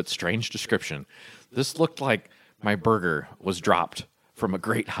loving but strange description. This looked like my burger was dropped from a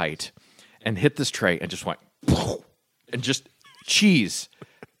great height and hit this tray and just went, and just cheese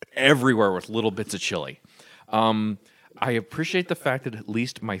everywhere with little bits of chili. I appreciate the fact that at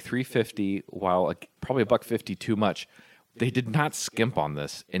least my $3.50, while probably $1.50 too much, they did not skimp on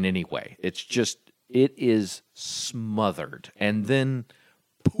this in any way. It's just, it is smothered and then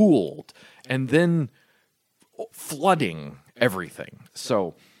pooled and then flooding everything.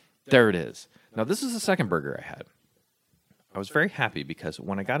 So there it is. Now, this is the second burger I had. I was very happy because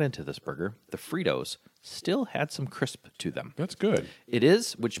when I got into this burger, the Fritos still had some crisp to them. That's good. It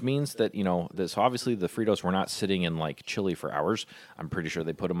is, which means that, this obviously the Fritos were not sitting in like chili for hours. I'm pretty sure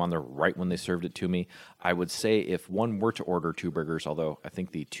they put them on there right when they served it to me. I would say if one were to order two burgers, although I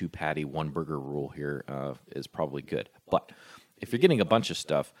think the 2-patty, 1-burger rule here is probably good. But if you're getting a bunch of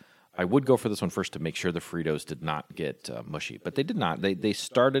stuff, I would go for this one first to make sure the Fritos did not get mushy, but they did not. They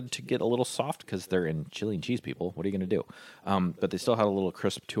started to get a little soft because they're in chili and cheese, people. What are you going to do? But they still had a little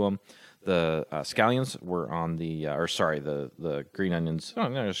crisp to them. The scallions were on the green onions. Oh,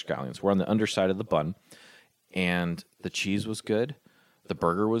 no, scallions were on the underside of the bun, and the cheese was good. The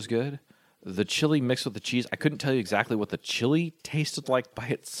burger was good. The chili mixed with the cheese, I couldn't tell you exactly what the chili tasted like by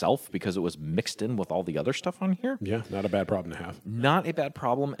itself because it was mixed in with all the other stuff on here. Yeah, not a bad problem to have. Not a bad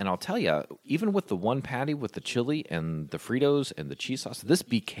problem. And I'll tell you, even with the one patty with the chili and the Fritos and the cheese sauce, this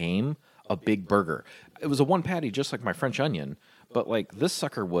became a big burger. It was a one patty just like my French onion, but like this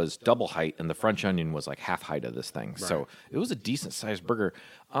sucker was double height and the French onion was like half height of this thing. Right. So it was a decent sized burger.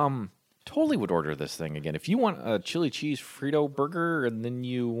 Totally would order this thing again. If you want a chili cheese Frito burger and then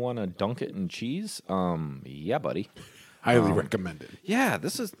you want to dunk it in cheese, yeah, buddy. Highly recommended. Yeah,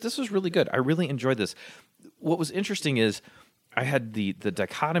 this is really good. I really enjoyed this. What was interesting is I had the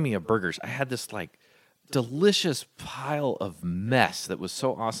dichotomy of burgers. I had this like delicious pile of mess that was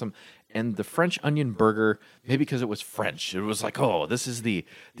so awesome. And the French onion burger, maybe because it was French, it was like, oh, this is the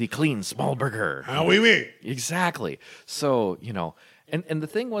clean small burger. Ah, oui, oui. Exactly. So, and the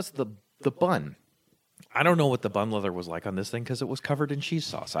thing was the bun. I don't know what the bun leather was like on this thing because it was covered in cheese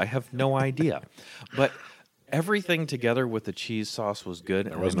sauce. I have no idea. But everything together with the cheese sauce was good.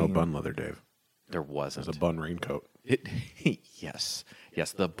 There was no bun leather, Dave. There wasn't. It was a bun raincoat. Yes,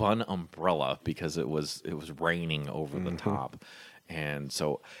 the bun umbrella because it was raining over the top. And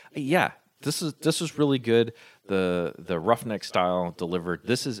so, yeah, this is really good. The roughneck style delivered.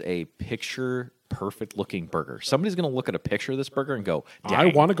 This is a picture perfect looking burger. Somebody's going to look at a picture of this burger and go, dang. I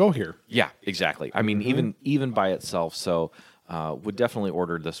want to go here. Yeah, exactly. I mean, even by itself. So, would definitely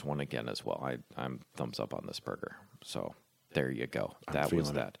order this one again as well. I'm thumbs up on this burger. So there you go. That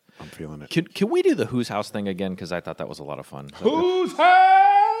was that. I'm feeling it. Can we do the Who's House thing again? Because I thought that was a lot of fun. Whose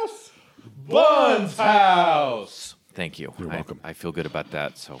house? Bun's house. Thank you. You're welcome. I feel good about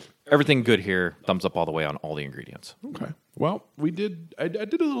that. So everything good here. Thumbs up all the way on all the ingredients. Okay. Well, I did a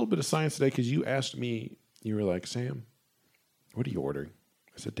little bit of science today because you asked me, you were like, Sam, what are you ordering?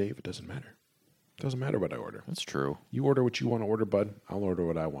 I said, Dave, it doesn't matter. It doesn't matter what I order. That's true. You order what you want to order, bud. I'll order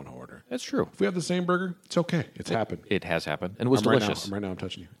what I want to order. That's true. If we have the same burger, it's okay. It's happened. It has happened. And it was delicious. Right now I'm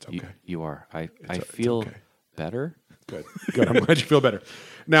touching you. It's okay. You are. I feel okay. better. Good. I'm glad you feel better.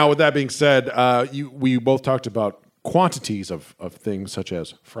 Now, with that being said, we both talked about quantities of things such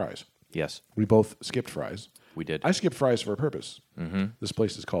as fries. Yes. We both skipped fries. We did. I skipped fries for a purpose. Mm-hmm. This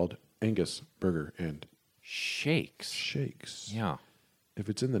place is called Angus Burger and Shakes. Shakes. Yeah. If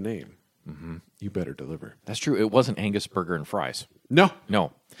it's in the name, you better deliver. That's true. It wasn't Angus Burger and Fries. No.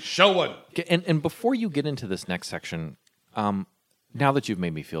 No. Show one. And before you get into this next section, now that you've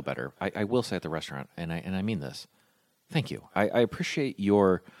made me feel better, I will say at the restaurant, and I mean this, thank you. I appreciate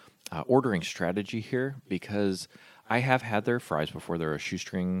your ordering strategy here because I have had their fries before. They're a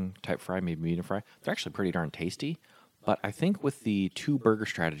shoestring type fry, maybe medium fry. They're actually pretty darn tasty. But I think with the 2-burger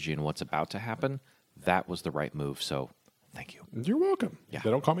strategy and what's about to happen, that was the right move. So thank you. You're welcome. Yeah.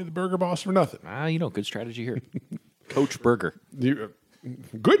 They don't call me the burger boss for nothing. Good strategy here. Coach Burger.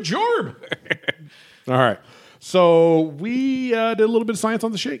 Good job. All right. So we did a little bit of science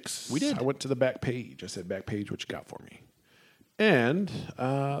on the shakes. We did. I went to the back page. I said, back page, what you got for me? And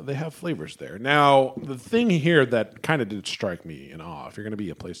they have flavors there. Now, the thing here that kind of did strike me in awe, if you're going to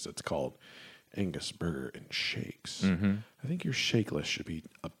be a place that's called Angus Burger and Shakes, I think your shake list should be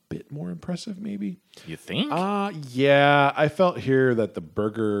a bit more impressive, maybe. You think? Yeah. I felt here that the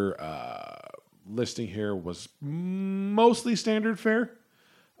burger listing here was mostly standard fare.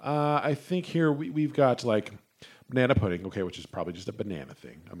 I think here we've got like banana pudding, okay, which is probably just a banana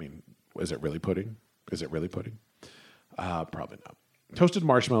thing. I mean, is it really pudding? Is it really pudding? Probably not. Toasted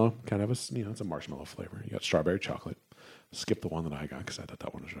marshmallow, kind of it's a marshmallow flavor. You got strawberry chocolate. Skip the one that I got because I thought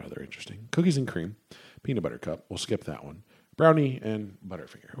that one was rather interesting. Cookies and cream, peanut butter cup. We'll skip that one. Brownie and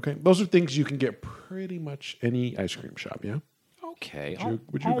Butterfinger. Okay, those are things you can get pretty much any ice cream shop. Yeah. Okay.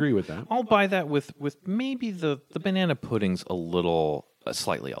 Would you agree with that? I'll buy that with maybe the banana pudding's a little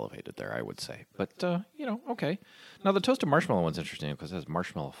slightly elevated there, I would say. But, okay. Now, the toasted marshmallow one's interesting because it has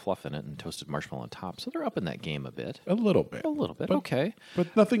marshmallow fluff in it and toasted marshmallow on top. So they're upping that game a bit. A little bit. But, okay.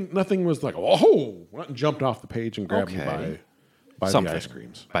 But nothing was like, oh, nothing jumped off the page and grabbed me by the Something. ice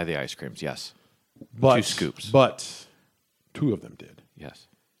creams. By the ice creams, yes. But, 2 scoops. But 2 of them did. Yes.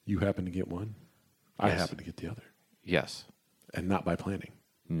 You happened to get one. I Yes. happened to get the other. Yes. And not by planning,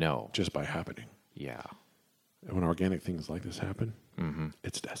 No. just by happening. Yeah. And when organic things like this happen,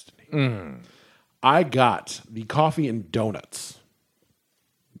 it's destiny. I got the coffee and donuts.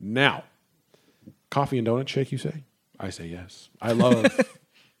 Now, coffee and donut shake, you say? I say yes. I love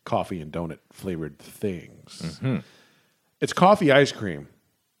coffee and donut flavored things. It's coffee ice cream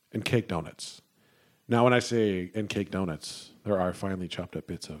and cake donuts. Now, when I say and cake donuts, there are finely chopped up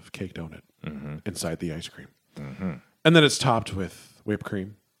bits of cake donut inside the ice cream. And then it's topped with whipped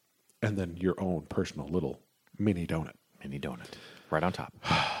cream and then your own personal little mini donut. Mini donut. Right on top.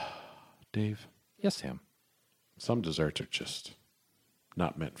 Dave, Yes, Sam. some desserts are just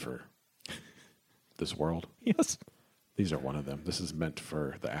not meant for this world. Yes. These are one of them. This is meant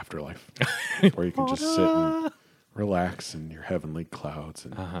for the afterlife, where you can just sit and relax in your heavenly clouds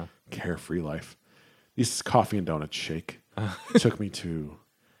and carefree life. This coffee and donut shake took me to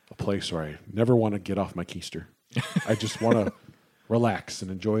a place where I never want to get off my keister. I just want to relax and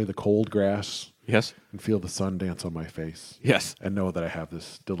enjoy the cold grass Yes. and feel the sun dance on my face. Yes. And know that I have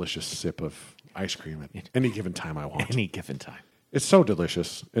this delicious sip of ice cream at any given time I want. Any given time. It's so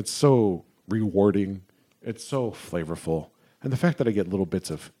delicious. It's so rewarding. It's so flavorful. And the fact that I get little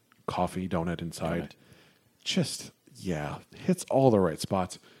bits of coffee donut inside, just, hits all the right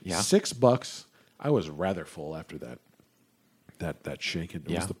spots. Yeah. $6. I was rather full after that shake. It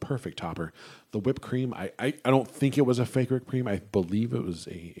was the perfect topper. The whipped cream, I don't think it was a fake whipped cream. I believe it was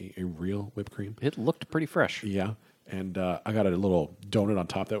a real whipped cream. It looked pretty fresh. Yeah. And I got a little donut on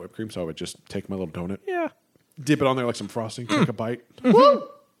top of that whipped cream, so I would just take my little donut, Yeah. dip it on there like some frosting, take a bite. Woo!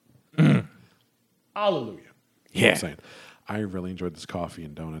 Hallelujah. That's what Yeah. I'm saying. I really enjoyed this coffee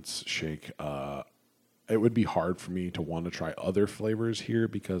and donuts shake. It would be hard for me to want to try other flavors here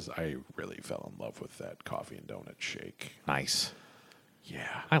because I really fell in love with that coffee and donut shake. Nice.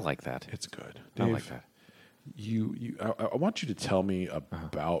 Yeah, I like that. it's good. I Dave, like that. I want you to tell me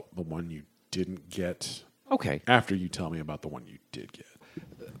about the one you didn't get Okay. after you tell me about the one you did get.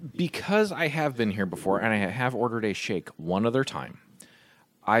 Because I have been here before and I have ordered a shake one other time,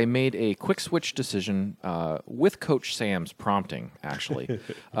 I made a quick switch decision with Coach Sam's prompting, actually,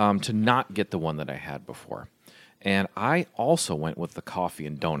 to not get the one that I had before. And I also went with the coffee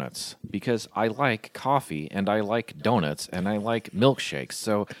and donuts because I like coffee and I like donuts and I like milkshakes.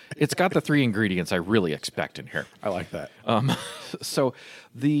 So it's got the 3 ingredients I really expect in here. I like that. So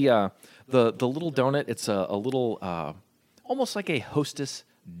the little donut, it's a little almost like a Hostess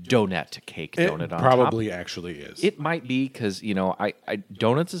donut cake It donut on probably top. actually is. It might be because, I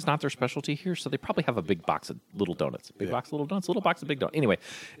donuts is not their specialty here, so they probably have a big box of little donuts. Big box of little donuts, little box of big donut. Anyway,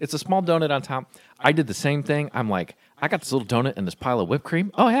 it's a small donut on top. I did the same thing. I'm like, I got this little donut and this pile of whipped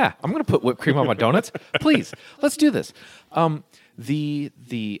cream. Oh, yeah, I'm going to put whipped cream on my donuts. Please, let's do this.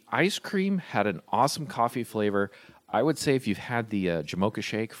 The ice cream had an awesome coffee flavor. I would say if you've had the Jamocha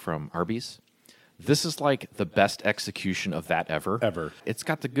shake from Arby's, this is like the best execution of that ever. Ever. It's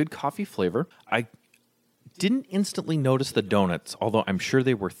got the good coffee flavor. I didn't instantly notice the donuts, although I'm sure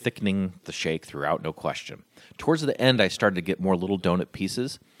they were thickening the shake throughout, no question. Towards the end, I started to get more little donut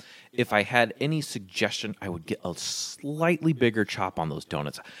pieces. If I had any suggestion, I would get a slightly bigger chop on those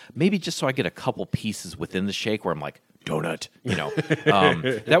donuts. Maybe just so I get a couple pieces within the shake where I'm like, donut,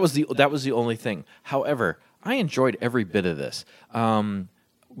 That was the only thing. However, I enjoyed every bit of this.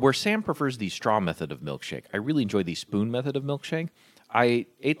 Where Sam prefers the straw method of milkshake, I really enjoy the spoon method of milkshake. I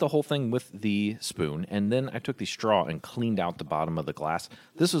ate the whole thing with the spoon, and then I took the straw and cleaned out the bottom of the glass.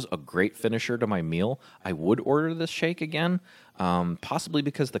 This was a great finisher to my meal. I would order this shake again, possibly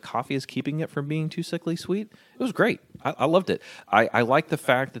because the coffee is keeping it from being too sickly sweet. It was great. I loved it. I like the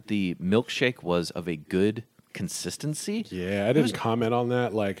fact that the milkshake was of a good consistency. Yeah, I didn't comment on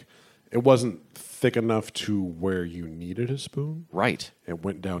that. Like, it wasn't thick enough to where you needed a spoon. Right. It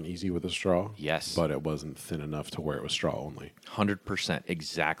went down easy with a straw. Yes. But it wasn't thin enough to where it was straw only. 100%.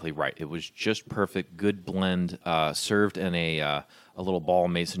 Exactly right. It was just perfect. Good blend. Served in a little ball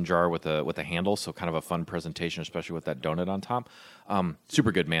mason jar with a handle. So kind of a fun presentation, especially with that donut on top.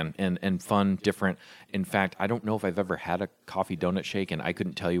 Super good, man. And fun, different. In fact, I don't know if I've ever had a coffee donut shake, and I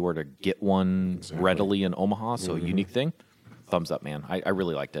couldn't tell you where to get one readily in Omaha. So unique thing. Thumbs up, man. I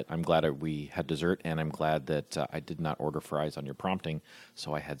really liked it. I'm glad we had dessert, and I'm glad that I did not order fries on your prompting,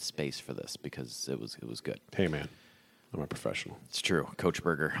 so I had space for this because it was good. Hey, man, I'm a professional. It's true. Coach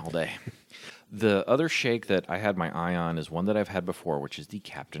Burger all day. The other shake that I had my eye on is one that I've had before, which is the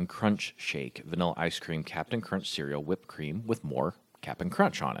Captain Crunch shake. Vanilla ice cream, Captain Crunch cereal, whipped cream with more Captain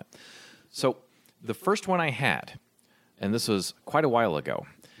Crunch on it. So the first one I had, and this was quite a while ago,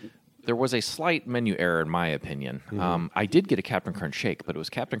 there was a slight menu error, in my opinion. I did get a Captain Crunch shake, but it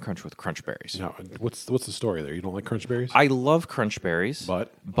was Captain Crunch with Crunch Berries. Now, what's the story there? You don't like Crunch Berries? I love Crunch Berries,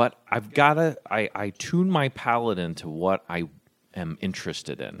 But I've got to I tune my palate into what I am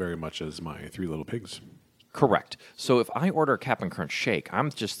interested in. very much as my Three Little Pigs. Correct. So if I order a Captain Crunch shake, I'm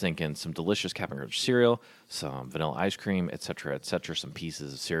just thinking some delicious Captain Crunch cereal, some vanilla ice cream, et cetera, some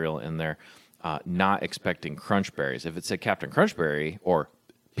pieces of cereal in there. Not expecting Crunch Berries. If it said Captain Crunch Berry or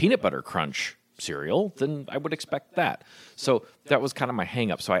Peanut Butter Crunch cereal, then I would expect that. So that was kind of my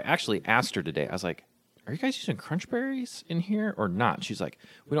hang up. So I actually asked her today, I was like, are you guys using Crunch Berries in here or not? She's like,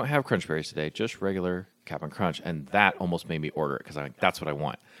 we don't have Crunch Berries today, just regular Captain Crunch. And that almost made me order it because I'm like, that's what I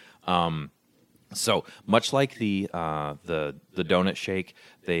want. So much like the donut shake,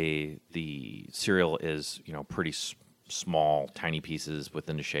 the cereal is pretty small, tiny pieces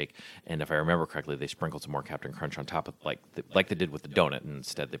within the shake. And if I remember correctly, they sprinkled some more Captain Crunch on top of like they did with the donut, and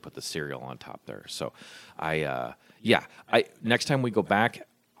instead they put the cereal on top there. So I next time we go back,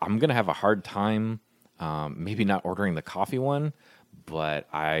 I'm gonna have a hard time maybe not ordering the coffee one, but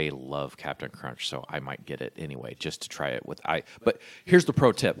I love Captain Crunch, so I might get it anyway just to try it with But here's the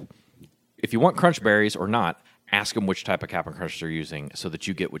pro tip: if you want Crunch Berries or not, ask them which type of Captain Crunch they're using so that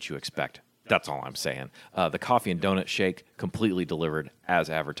you get what you expect. That's all I'm saying. The coffee and donut shake completely delivered as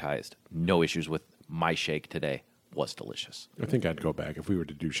advertised. No issues with my shake today. Was delicious. I think I'd go back. If we were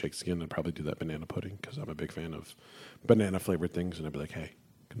to do shakes again, I'd probably do that banana pudding because I'm a big fan of banana-flavored things. And I'd be like, hey,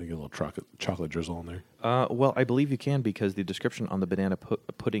 can I get a little chocolate drizzle in there? Well, I believe you can because the description on the banana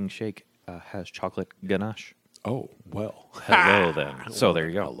pudding shake has chocolate ganache. Oh, well. Hello, then. So there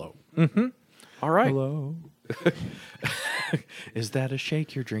you go. Hello. Mm-hmm. All right. Hello. Is that a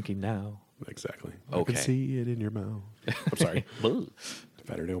shake you're drinking now? Exactly. Okay. I can see it in your mouth. I'm sorry.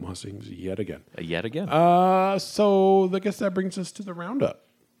 Saturday Omaha sings yet again. Yet again. So I guess that brings us to the roundup.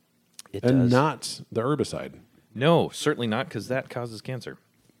 It and does. not the herbicide. No, certainly not, because that causes cancer.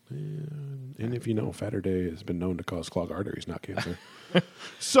 And if you know, Saturday has been known to cause clogged arteries, not cancer.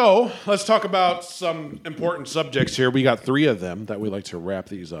 So let's talk about some important subjects here. We got 3 of them that we like to wrap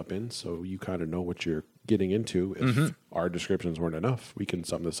these up in, so you kind of know what you're getting into. If our descriptions weren't enough, we can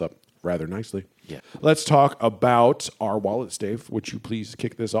sum this up rather nicely. Yeah. Let's talk about our wallets, Dave. Would you please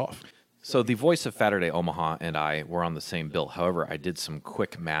kick this off? So the voice of Saturday Omaha and I were on the same bill. However, I did some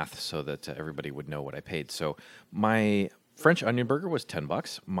quick math so that everybody would know what I paid. So my French onion burger was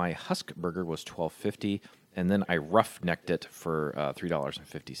 $10. My husk burger was $12.50. and then I roughnecked it for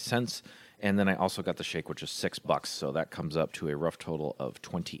 $3.50. And then I also got the shake, which is $6. So that comes up to a rough total of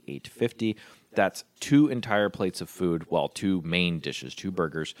 $28.50. That's 2 entire plates of food, well, 2 main dishes, 2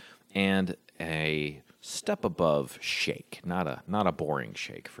 burgers, and a step above shake. Not a boring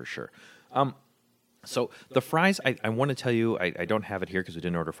shake for sure. So the fries, I want to tell you, I don't have it here because we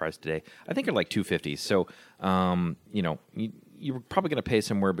didn't order fries today. I think they're like $2.50. So, you're probably going to pay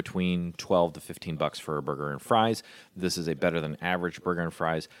somewhere between $12 to $15 for a burger and fries. This is a better than average burger and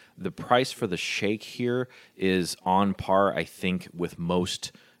fries. The price for the shake here is on par, I think, with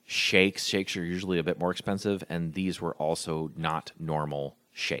most shakes. Shakes are usually a bit more expensive, and these were also not normal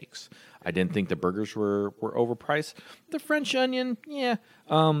shakes. I didn't think the burgers were overpriced. The French onion, yeah.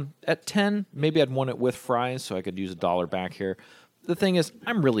 At 10, maybe I'd want it with fries, so I could use $1 back here. The thing is,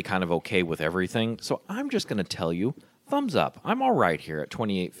 I'm really kind of okay with everything, so I'm just going to tell you, thumbs up. I'm all right here at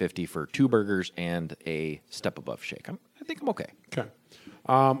 $28.50 for 2 burgers and a step above shake. I think I'm okay. Okay.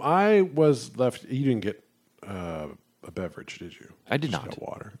 I was left. You didn't get a beverage, did you? I did Just not. got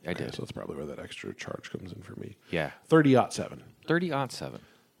water. I did. So that's probably where that extra charge comes in for me. Yeah. 30-07. 30-7.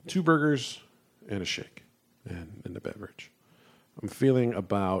 2 burgers and a shake and a beverage. I'm feeling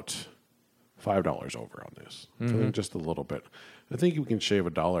about $5 over on this. Feeling just a little bit. I think you can shave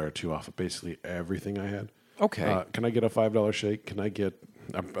 $1 or $2 off of basically everything I had. Okay. Can I get a $5 shake? Can I get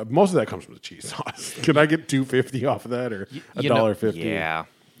most of that comes from the cheese sauce? Can I get $2.50 off of that or $1.50? Yeah.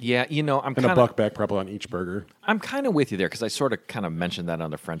 Yeah, I'm And kind a of buck back probably on each burger. I'm kind of with you there because I sort of kind of mentioned that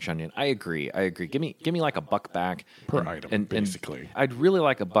on the French onion. I agree. Give me like a buck back Per item, basically. I'd really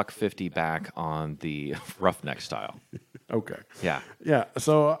like a $1.50 back on the roughneck style. Okay. Yeah. Yeah.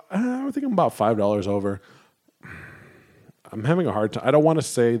 So I think I'm about $5 over. I'm having a hard time. I don't want to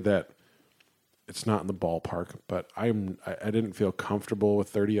say that it's not in the ballpark, but I didn't feel comfortable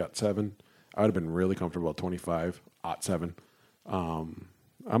with 30-7. I would have been really comfortable at 25-7.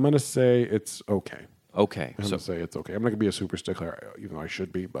 I'm going to say it's okay. Okay. I'm going to say it's okay. I'm not going to be a super stickler, even though I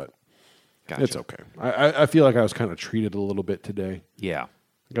should be, but Gotcha. it's okay. I feel like I was kind of treated a little bit today. Yeah.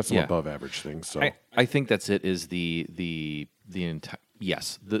 I got some Yeah. above average things. So I think that's it. Is the entire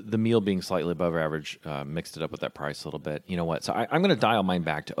yes the meal being slightly above average mixed it up with that price a little bit. You know what? So I'm going to dial mine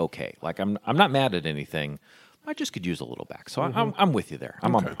back to okay. Like I'm not mad at anything. I just could use a little back. So I'm with you there.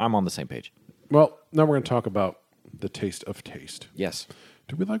 I'm on the same page. well, now we're going to talk about the taste of taste. Yes.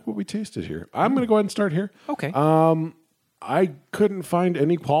 Do we like what we tasted here? I'm going to go ahead and start here. Okay. I couldn't find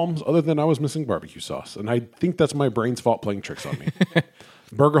any qualms other than I was missing barbecue sauce. And I think that's my brain's fault playing tricks on me.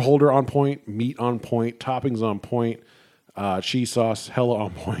 Burger holder on point, meat on point, toppings on point, cheese sauce hella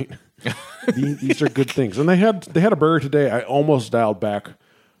on point. These are good things. And they had a burger today. I almost dialed back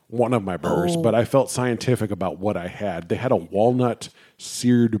one of my burgers, but I felt scientific about what I had. They had a walnut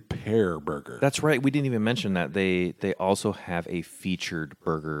seared pear burger. That's right. We didn't even mention that they also have a featured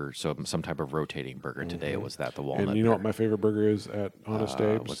burger, so some type of rotating burger. Today it was the walnut. And you know what my favorite burger is at Honest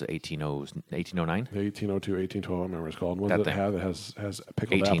Abe's? Was it 1809? 1802, 1812, I remember what it's called. What That does it thing. have? It has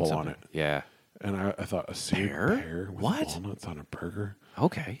pickled 18 apple something. on it. Yeah. And I thought a seared pear with What? walnuts on a burger?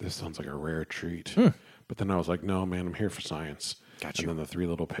 Okay. This sounds like a rare treat. But then I was like, no, man, I'm here for science. Got and you. then the Three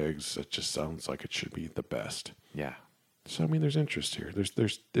Little Pigs, it just sounds like it should be the best. Yeah. So I mean, there's interest here.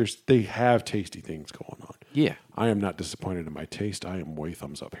 They have tasty things going on. Yeah. I am not disappointed in my taste. I am way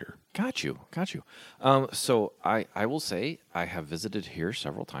thumbs up here. Got you. So I will say I have visited here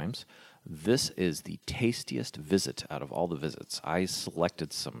several times. This is the tastiest visit out of all the visits. I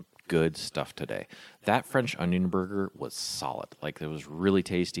selected some good stuff today. That French onion burger was solid. Like, it was really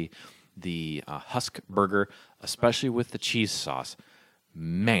tasty. The husk burger, especially with the cheese sauce,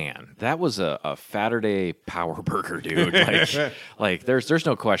 man, that was a Saturday power burger, dude. Like there's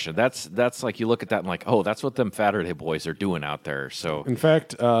no question. That's like, you look at that and like, oh, that's what them Saturday boys are doing out there. So In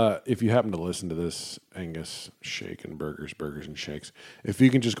fact, if you happen to listen to this, Angus Shake and Burgers and Shakes, if you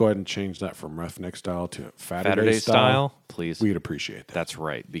can just go ahead and change that from Roughneck style to Saturday style, please. we'd appreciate that. That's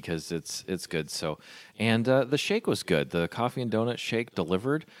right, because it's good. So, and the shake was good. The coffee and donut shake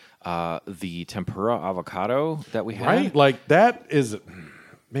delivered. The tempura avocado that we had. Right? Like, that is,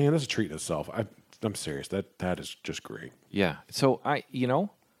 man, that's a treat in itself. I'm serious. That is just great. Yeah. So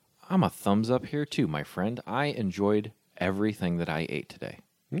I'm a thumbs up here too, my friend. I enjoyed everything that I ate today.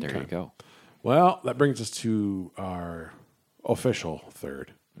 There Okay. you go. Well, that brings us to our official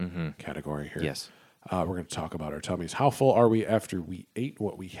third category here. Yes. We're going to talk about our tummies. How full are we after we ate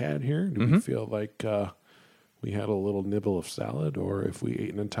what we had here? Do we feel like we had a little nibble of salad, or if we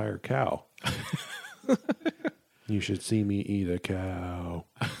ate an entire cow? You should see me eat a cow.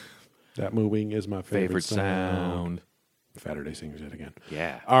 That mooing is my favorite sound. Saturday sings it again.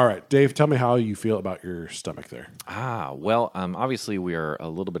 Yeah. All right, Dave, tell me how you feel about your stomach there. Well, obviously we are a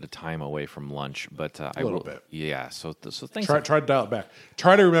little bit of time away from lunch, but I little will, bit. Yeah. So thanks. Try to dial it back.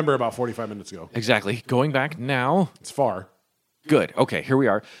 Try to remember about 45 minutes ago. Exactly. Going back now. It's far. Good. Okay, here we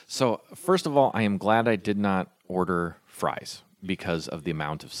are. So, first of all, I am glad I did not order fries because of the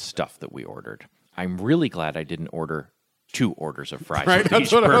amount of stuff that we ordered. I'm really glad I didn't order 2 orders of fries Right, with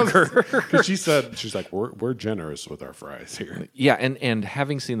that's each what burger. Because she's like, we're generous with our fries here. Yeah, and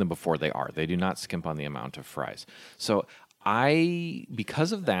having seen them before, they do not skimp on the amount of fries. So,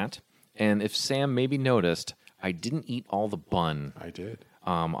 because of that, and if Sam maybe noticed, I didn't eat all the bun. I did.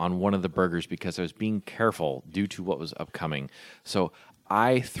 On one of the burgers because I was being careful due to what was upcoming. So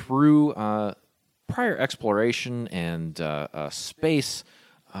I, through prior exploration and space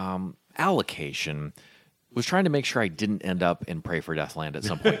allocation, was trying to make sure I didn't end up in Pray for Death Land at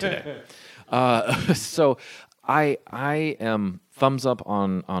some point today. So I am thumbs up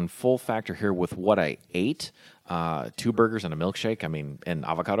on full factor here with what I ate. 2 burgers and a milkshake. I mean, and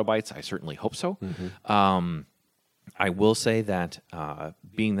avocado bites. I certainly hope so. I will say that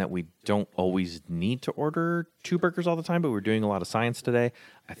being that we don't always need to order 2 burgers all the time, but we're doing a lot of science today,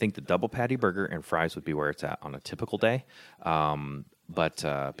 I think the double patty burger and fries would be where it's at on a typical day.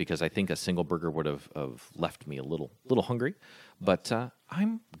 But because I think a single burger would have left me a little hungry. But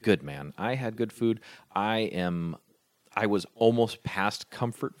I'm good, man. I had good food. I was almost past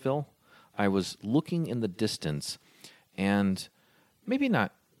Comfortville. I was looking in the distance and maybe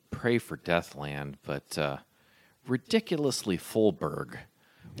not Pray for Deathland, but ridiculously Fullberg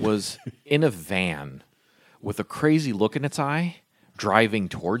was in a van with a crazy look in its eye driving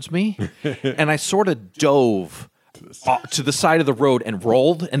towards me. And I sort of dove to the side of the road and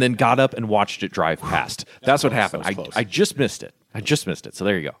rolled and then got up and watched it drive past. That's what happened. I just missed it. So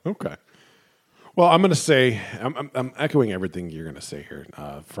there you go. Okay. Well, I'm going to say, I'm echoing everything you're going to say here.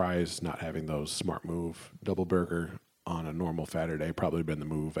 Fries not having those smart move double burger on a normal Saturday probably been the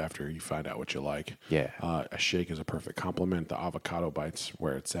move after you find out what you like. Yeah. A shake is a perfect complement. The avocado bites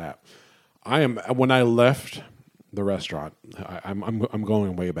where it's at. When I left the restaurant, I'm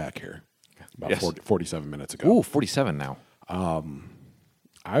going way back here. About 47 minutes ago. Ooh, 47 now.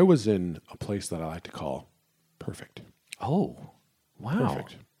 I was in a place that I like to call perfect. Oh, wow.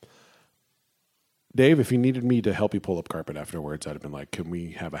 Perfect. Dave, if you needed me to help you pull up carpet afterwards, I'd have been like, can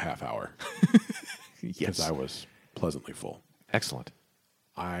we have a half hour? Because Yes. I was pleasantly full. Excellent.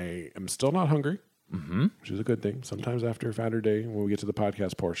 I am still not hungry, which is a good thing. Sometimes after Saturday, when we get to the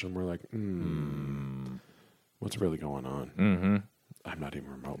podcast portion, we're like, what's really going on? Mm-hmm. I'm not even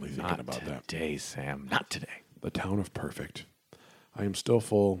remotely thinking about that. Today, Sam. Not today. The town of perfect. I am still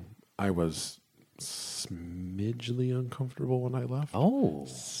full. I was smidgely uncomfortable when I left. Oh.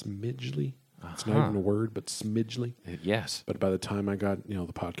 Smidgely. It's not even a word, but smidgely. Yes. But by the time I got, the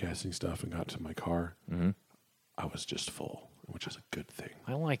podcasting stuff and got to my car, I was just full, which is a good thing.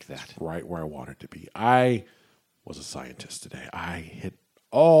 I like that. Right where I wanted to be. I was a scientist today. I hit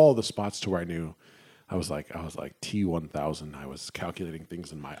all the spots to where I knew. I was like T1000. I was calculating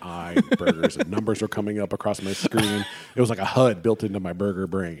things in my eye, and burgers, and numbers were coming up across my screen. It was like a HUD built into my burger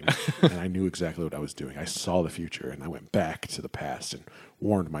brain, and I knew exactly what I was doing. I saw the future, and I went back to the past and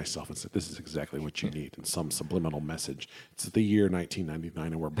warned myself and said, "This is exactly what you need." In some subliminal message, it's the year 1999,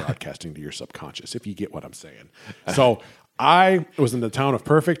 and we're broadcasting to your subconscious. If you get what I'm saying. So I was in the town of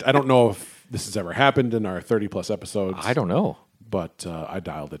perfect. I don't know if this has ever happened in our 30+ episodes. I don't know. But I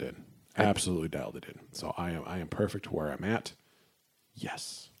dialed it in. Absolutely dialed it in. So I am perfect where I'm at.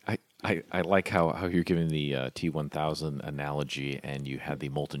 Yes. I like how you're giving the T1000 analogy and you had the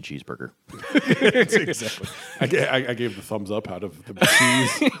molten cheeseburger. Exactly. I gave the thumbs up out of the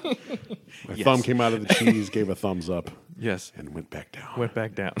cheese. My thumb came out of the cheese, gave a thumbs up. Yes. And went back down. Went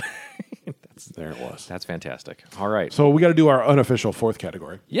back down. There it was. That's fantastic. All right. So we got to do our unofficial 4th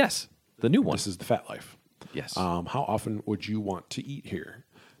category. Yes. The new one. This is the fat life. Yes. How often would you want to eat here?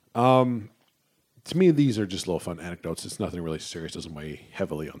 To me, these are just little fun anecdotes. It's nothing really serious. Doesn't weigh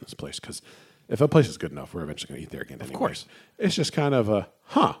heavily on this place because if a place is good enough, we're eventually going to eat there again. Of course. It's just kind of a,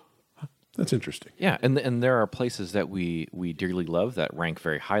 that's interesting. Yeah, and there are places that we dearly love that rank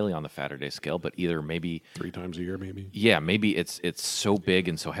very highly on the Saturday scale, but either maybe 3 times a year, maybe. Yeah, maybe it's so big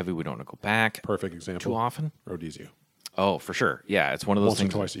and so heavy we don't want to go back. Perfect example. Too often. Rodizio. Oh, for sure. Yeah, it's one of those Once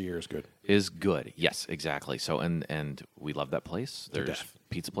things. or twice a year is good. Is good. Yes, exactly. So and we love that place. There's death.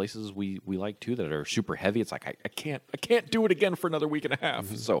 pizza places we like too that are super heavy. It's like I can't do it again for another week and a half.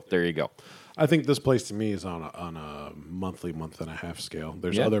 So there you go. I think this place to me is on a month and a half scale.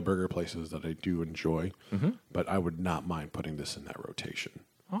 There's other burger places that I do enjoy, but I would not mind putting this in that rotation.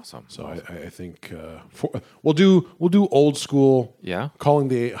 Awesome. So I think we'll do old school. Yeah. Calling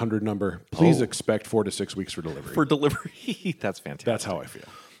the 800 number. Please expect 4 to 6 weeks for delivery. For delivery. That's fantastic. That's how I feel.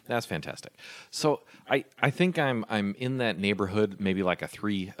 That's fantastic. So I think I'm in that neighborhood, maybe like a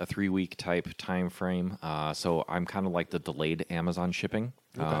 3 week type time frame. So I'm kind of like the delayed Amazon shipping.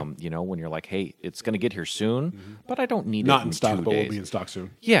 You know, when you're like, hey, it's going to get here soon, but I don't need Not it in stock, 2 but days. will be in stock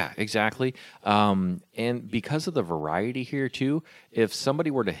soon. Yeah, exactly. And because of the variety here too, if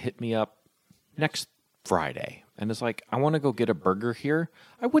somebody were to hit me up next Friday and it's like, I want to go get a burger here,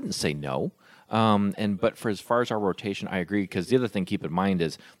 I wouldn't say no. But for as far as our rotation, I agree, because the other thing keep in mind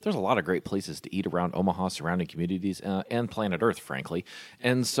is there's a lot of great places to eat around Omaha, surrounding communities, and planet Earth, frankly.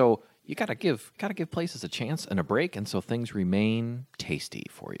 And so you gotta give places a chance and a break, and so things remain tasty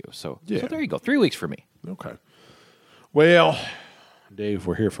for you. So there you go, 3 weeks for me. Okay. Well, Dave,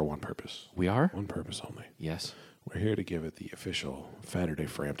 we're here for one purpose. We are? One purpose only. Yes. We're here to give it the official Saturday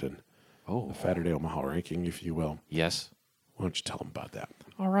Frampton, Oh, the Saturday Omaha ranking, if you will. yes. Why don't you tell them about that?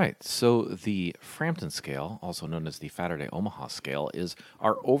 All right. So the Frampton scale, also known as the Saturday Omaha scale, is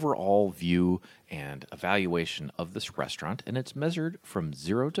our overall view and evaluation of this restaurant, and it's measured from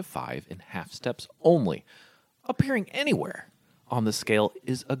 0 to 5 in half steps only. Appearing anywhere on the scale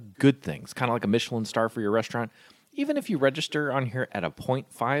is a good thing. It's kind of like a Michelin star for your restaurant. Even if you register on here at a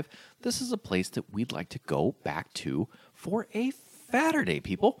 0.5, this is a place that we'd like to go back to for a Saturday,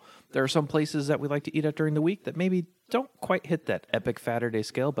 people. There are some places that we like to eat at during the week that maybe don't quite hit that epic Saturday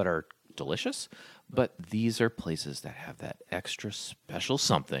scale, but are delicious. But these are places that have that extra special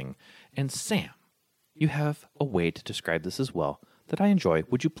something. And Sam, you have a way to describe this as well that I enjoy.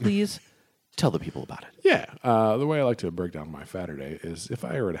 Would you please tell the people about it? Yeah. The way I like to break down my Saturday is if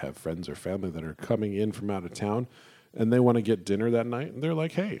I were to have friends or family that are coming in from out of town and they want to get dinner that night, and they're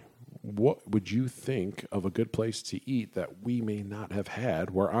like, hey, what would you think of a good place to eat that we may not have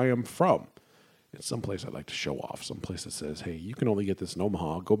had where I am from? It's some place I'd like to show off. Some place that says, hey, you can only get this in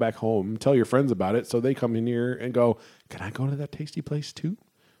Omaha. Go back home, tell your friends about it, so they come in here and go, can I go to that tasty place too?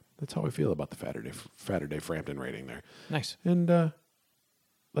 That's how I feel about the Saturday Frampton rating there. Nice. And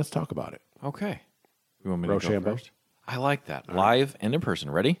let's talk about it. Okay. You want me to go Rochambeau? first? I like that. Live and in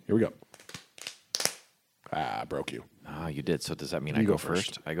person. Ready? Here we go. I broke you. Ah, you did. So does that mean I You go go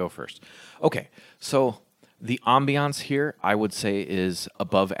first. first? I go first. Okay. So the ambiance here, I would say, is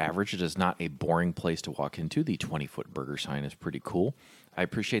above average. It is not a boring place to walk into. The 20-foot burger sign is pretty cool. I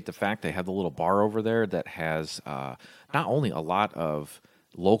appreciate the fact they have the little bar over there that has not only a lot of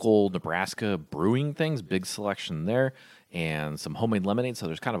local Nebraska brewing things, big selection there, and some homemade lemonade. So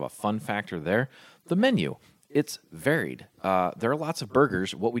there's kind of a fun factor there. The menu, it's varied. There are lots of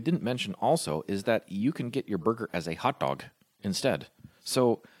burgers. What we didn't mention also is that you can get your burger as a hot dog instead.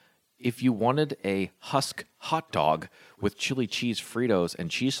 So if you wanted a husk hot dog with chili cheese Fritos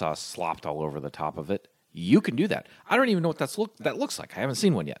and cheese sauce slopped all over the top of it, you can do that. I don't even know what that looks like. I haven't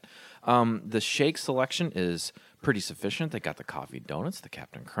seen one yet. The shake selection is pretty sufficient. They got the coffee donuts, the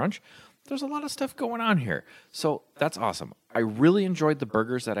Captain Crunch. There's a lot of stuff going on here. So that's awesome. I really enjoyed the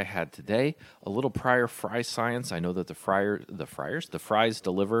burgers that I had today. A little prior fry science. I know that the fries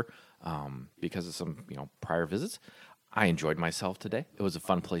deliver because of some prior visits. I enjoyed myself today. It was a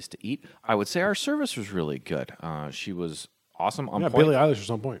fun place to eat. I would say our service was really good. She was awesome on point. Billie Eilish was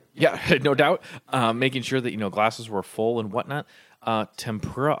on point. Yeah, no doubt. Making sure that glasses were full and whatnot.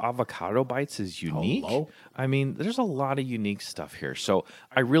 Tempura avocado bites is unique. Hello? I mean, there's a lot of unique stuff here. So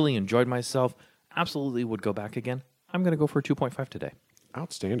I really enjoyed myself. Absolutely would go back again. I'm going to go for a 2.5 today.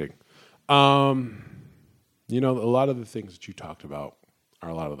 Outstanding. A lot of the things that you talked about are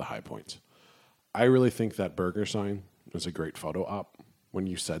a lot of the high points. I really think that burger sign was a great photo op. When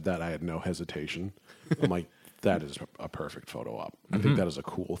you said that, I had no hesitation. I'm like, that is a perfect photo op. I think that is a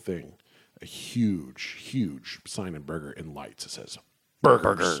cool thing. A huge, huge sign and burger in lights. It says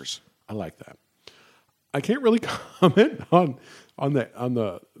burgers. I like that. I can't really comment on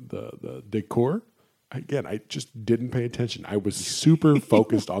the decor. Again, I just didn't pay attention. I was super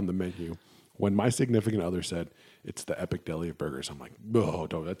focused on the menu. When my significant other said it's the Epic Deli of burgers, I'm like, oh,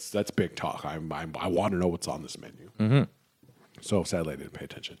 no, that's big talk. I want to know what's on this menu. Mm-hmm. So sadly, I didn't pay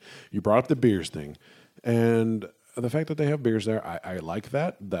attention. You brought up the beers thing, and the fact that they have beers there, I like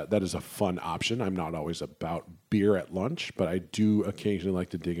that. That is a fun option. I'm not always about beer at lunch, but I do occasionally like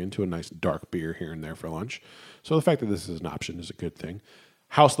to dig into a nice dark beer here and there for lunch. So the fact that this is an option is a good thing.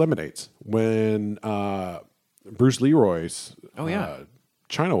 House lemonades. When Bruce Leroy's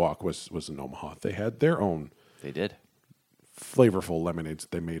China Walk was in Omaha, they had their own They did. flavorful lemonades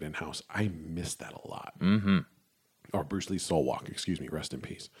that they made in-house. I miss that a lot. Mm-hmm. or Bruce Lee's Soul Walk, excuse me, rest in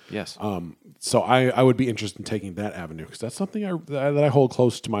peace. Yes. So I would be interested in taking that avenue because that's something that I hold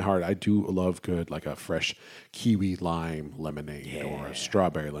close to my heart. I do love good, like a fresh kiwi lime lemonade or a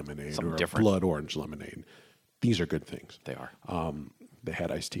strawberry lemonade Something or different. a blood orange lemonade. These are good things. They are. They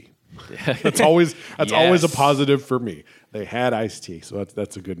had iced tea. That's always a Yes. positive for me. They had iced tea, so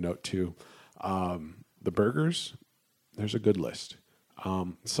that's a good note too. The burgers, there's a good list.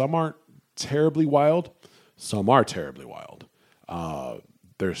 Some aren't terribly wild. Some are terribly wild.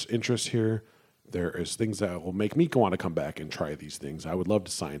 There's interest here. There is things that will make me want to come back and try these things. I would love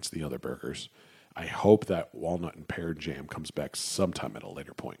to science the other burgers. I hope that walnut and pear jam comes back sometime at a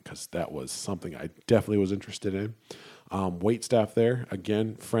later point because that was something I definitely was interested in. Wait staff there,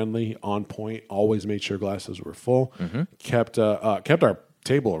 again, friendly, on point, always made sure glasses were full. Kept our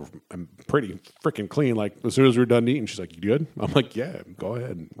table pretty freaking clean. Like as soon as we were done eating, she's like, "You good?" I'm like, "Yeah, go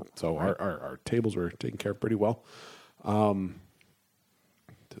ahead." So our tables were taken care of pretty well.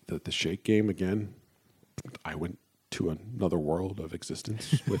 The shake game again, I went to another world of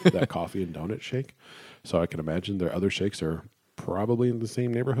existence with that coffee and donut shake. So I can imagine their other shakes are probably in the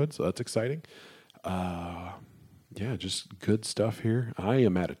same neighborhood. So that's exciting. Yeah, just good stuff here. I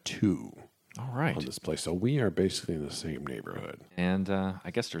am at a 2 All right. on this place. So we are basically in the same neighborhood. And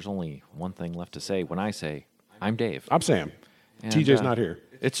I guess there's only one thing left to say when I say, I'm Dave. I'm Sam. And, TJ's not here.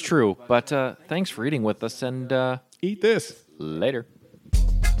 It's true, but thanks for eating with us, and Eat this. later.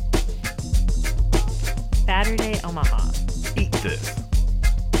 Saturday Omaha. Eat this.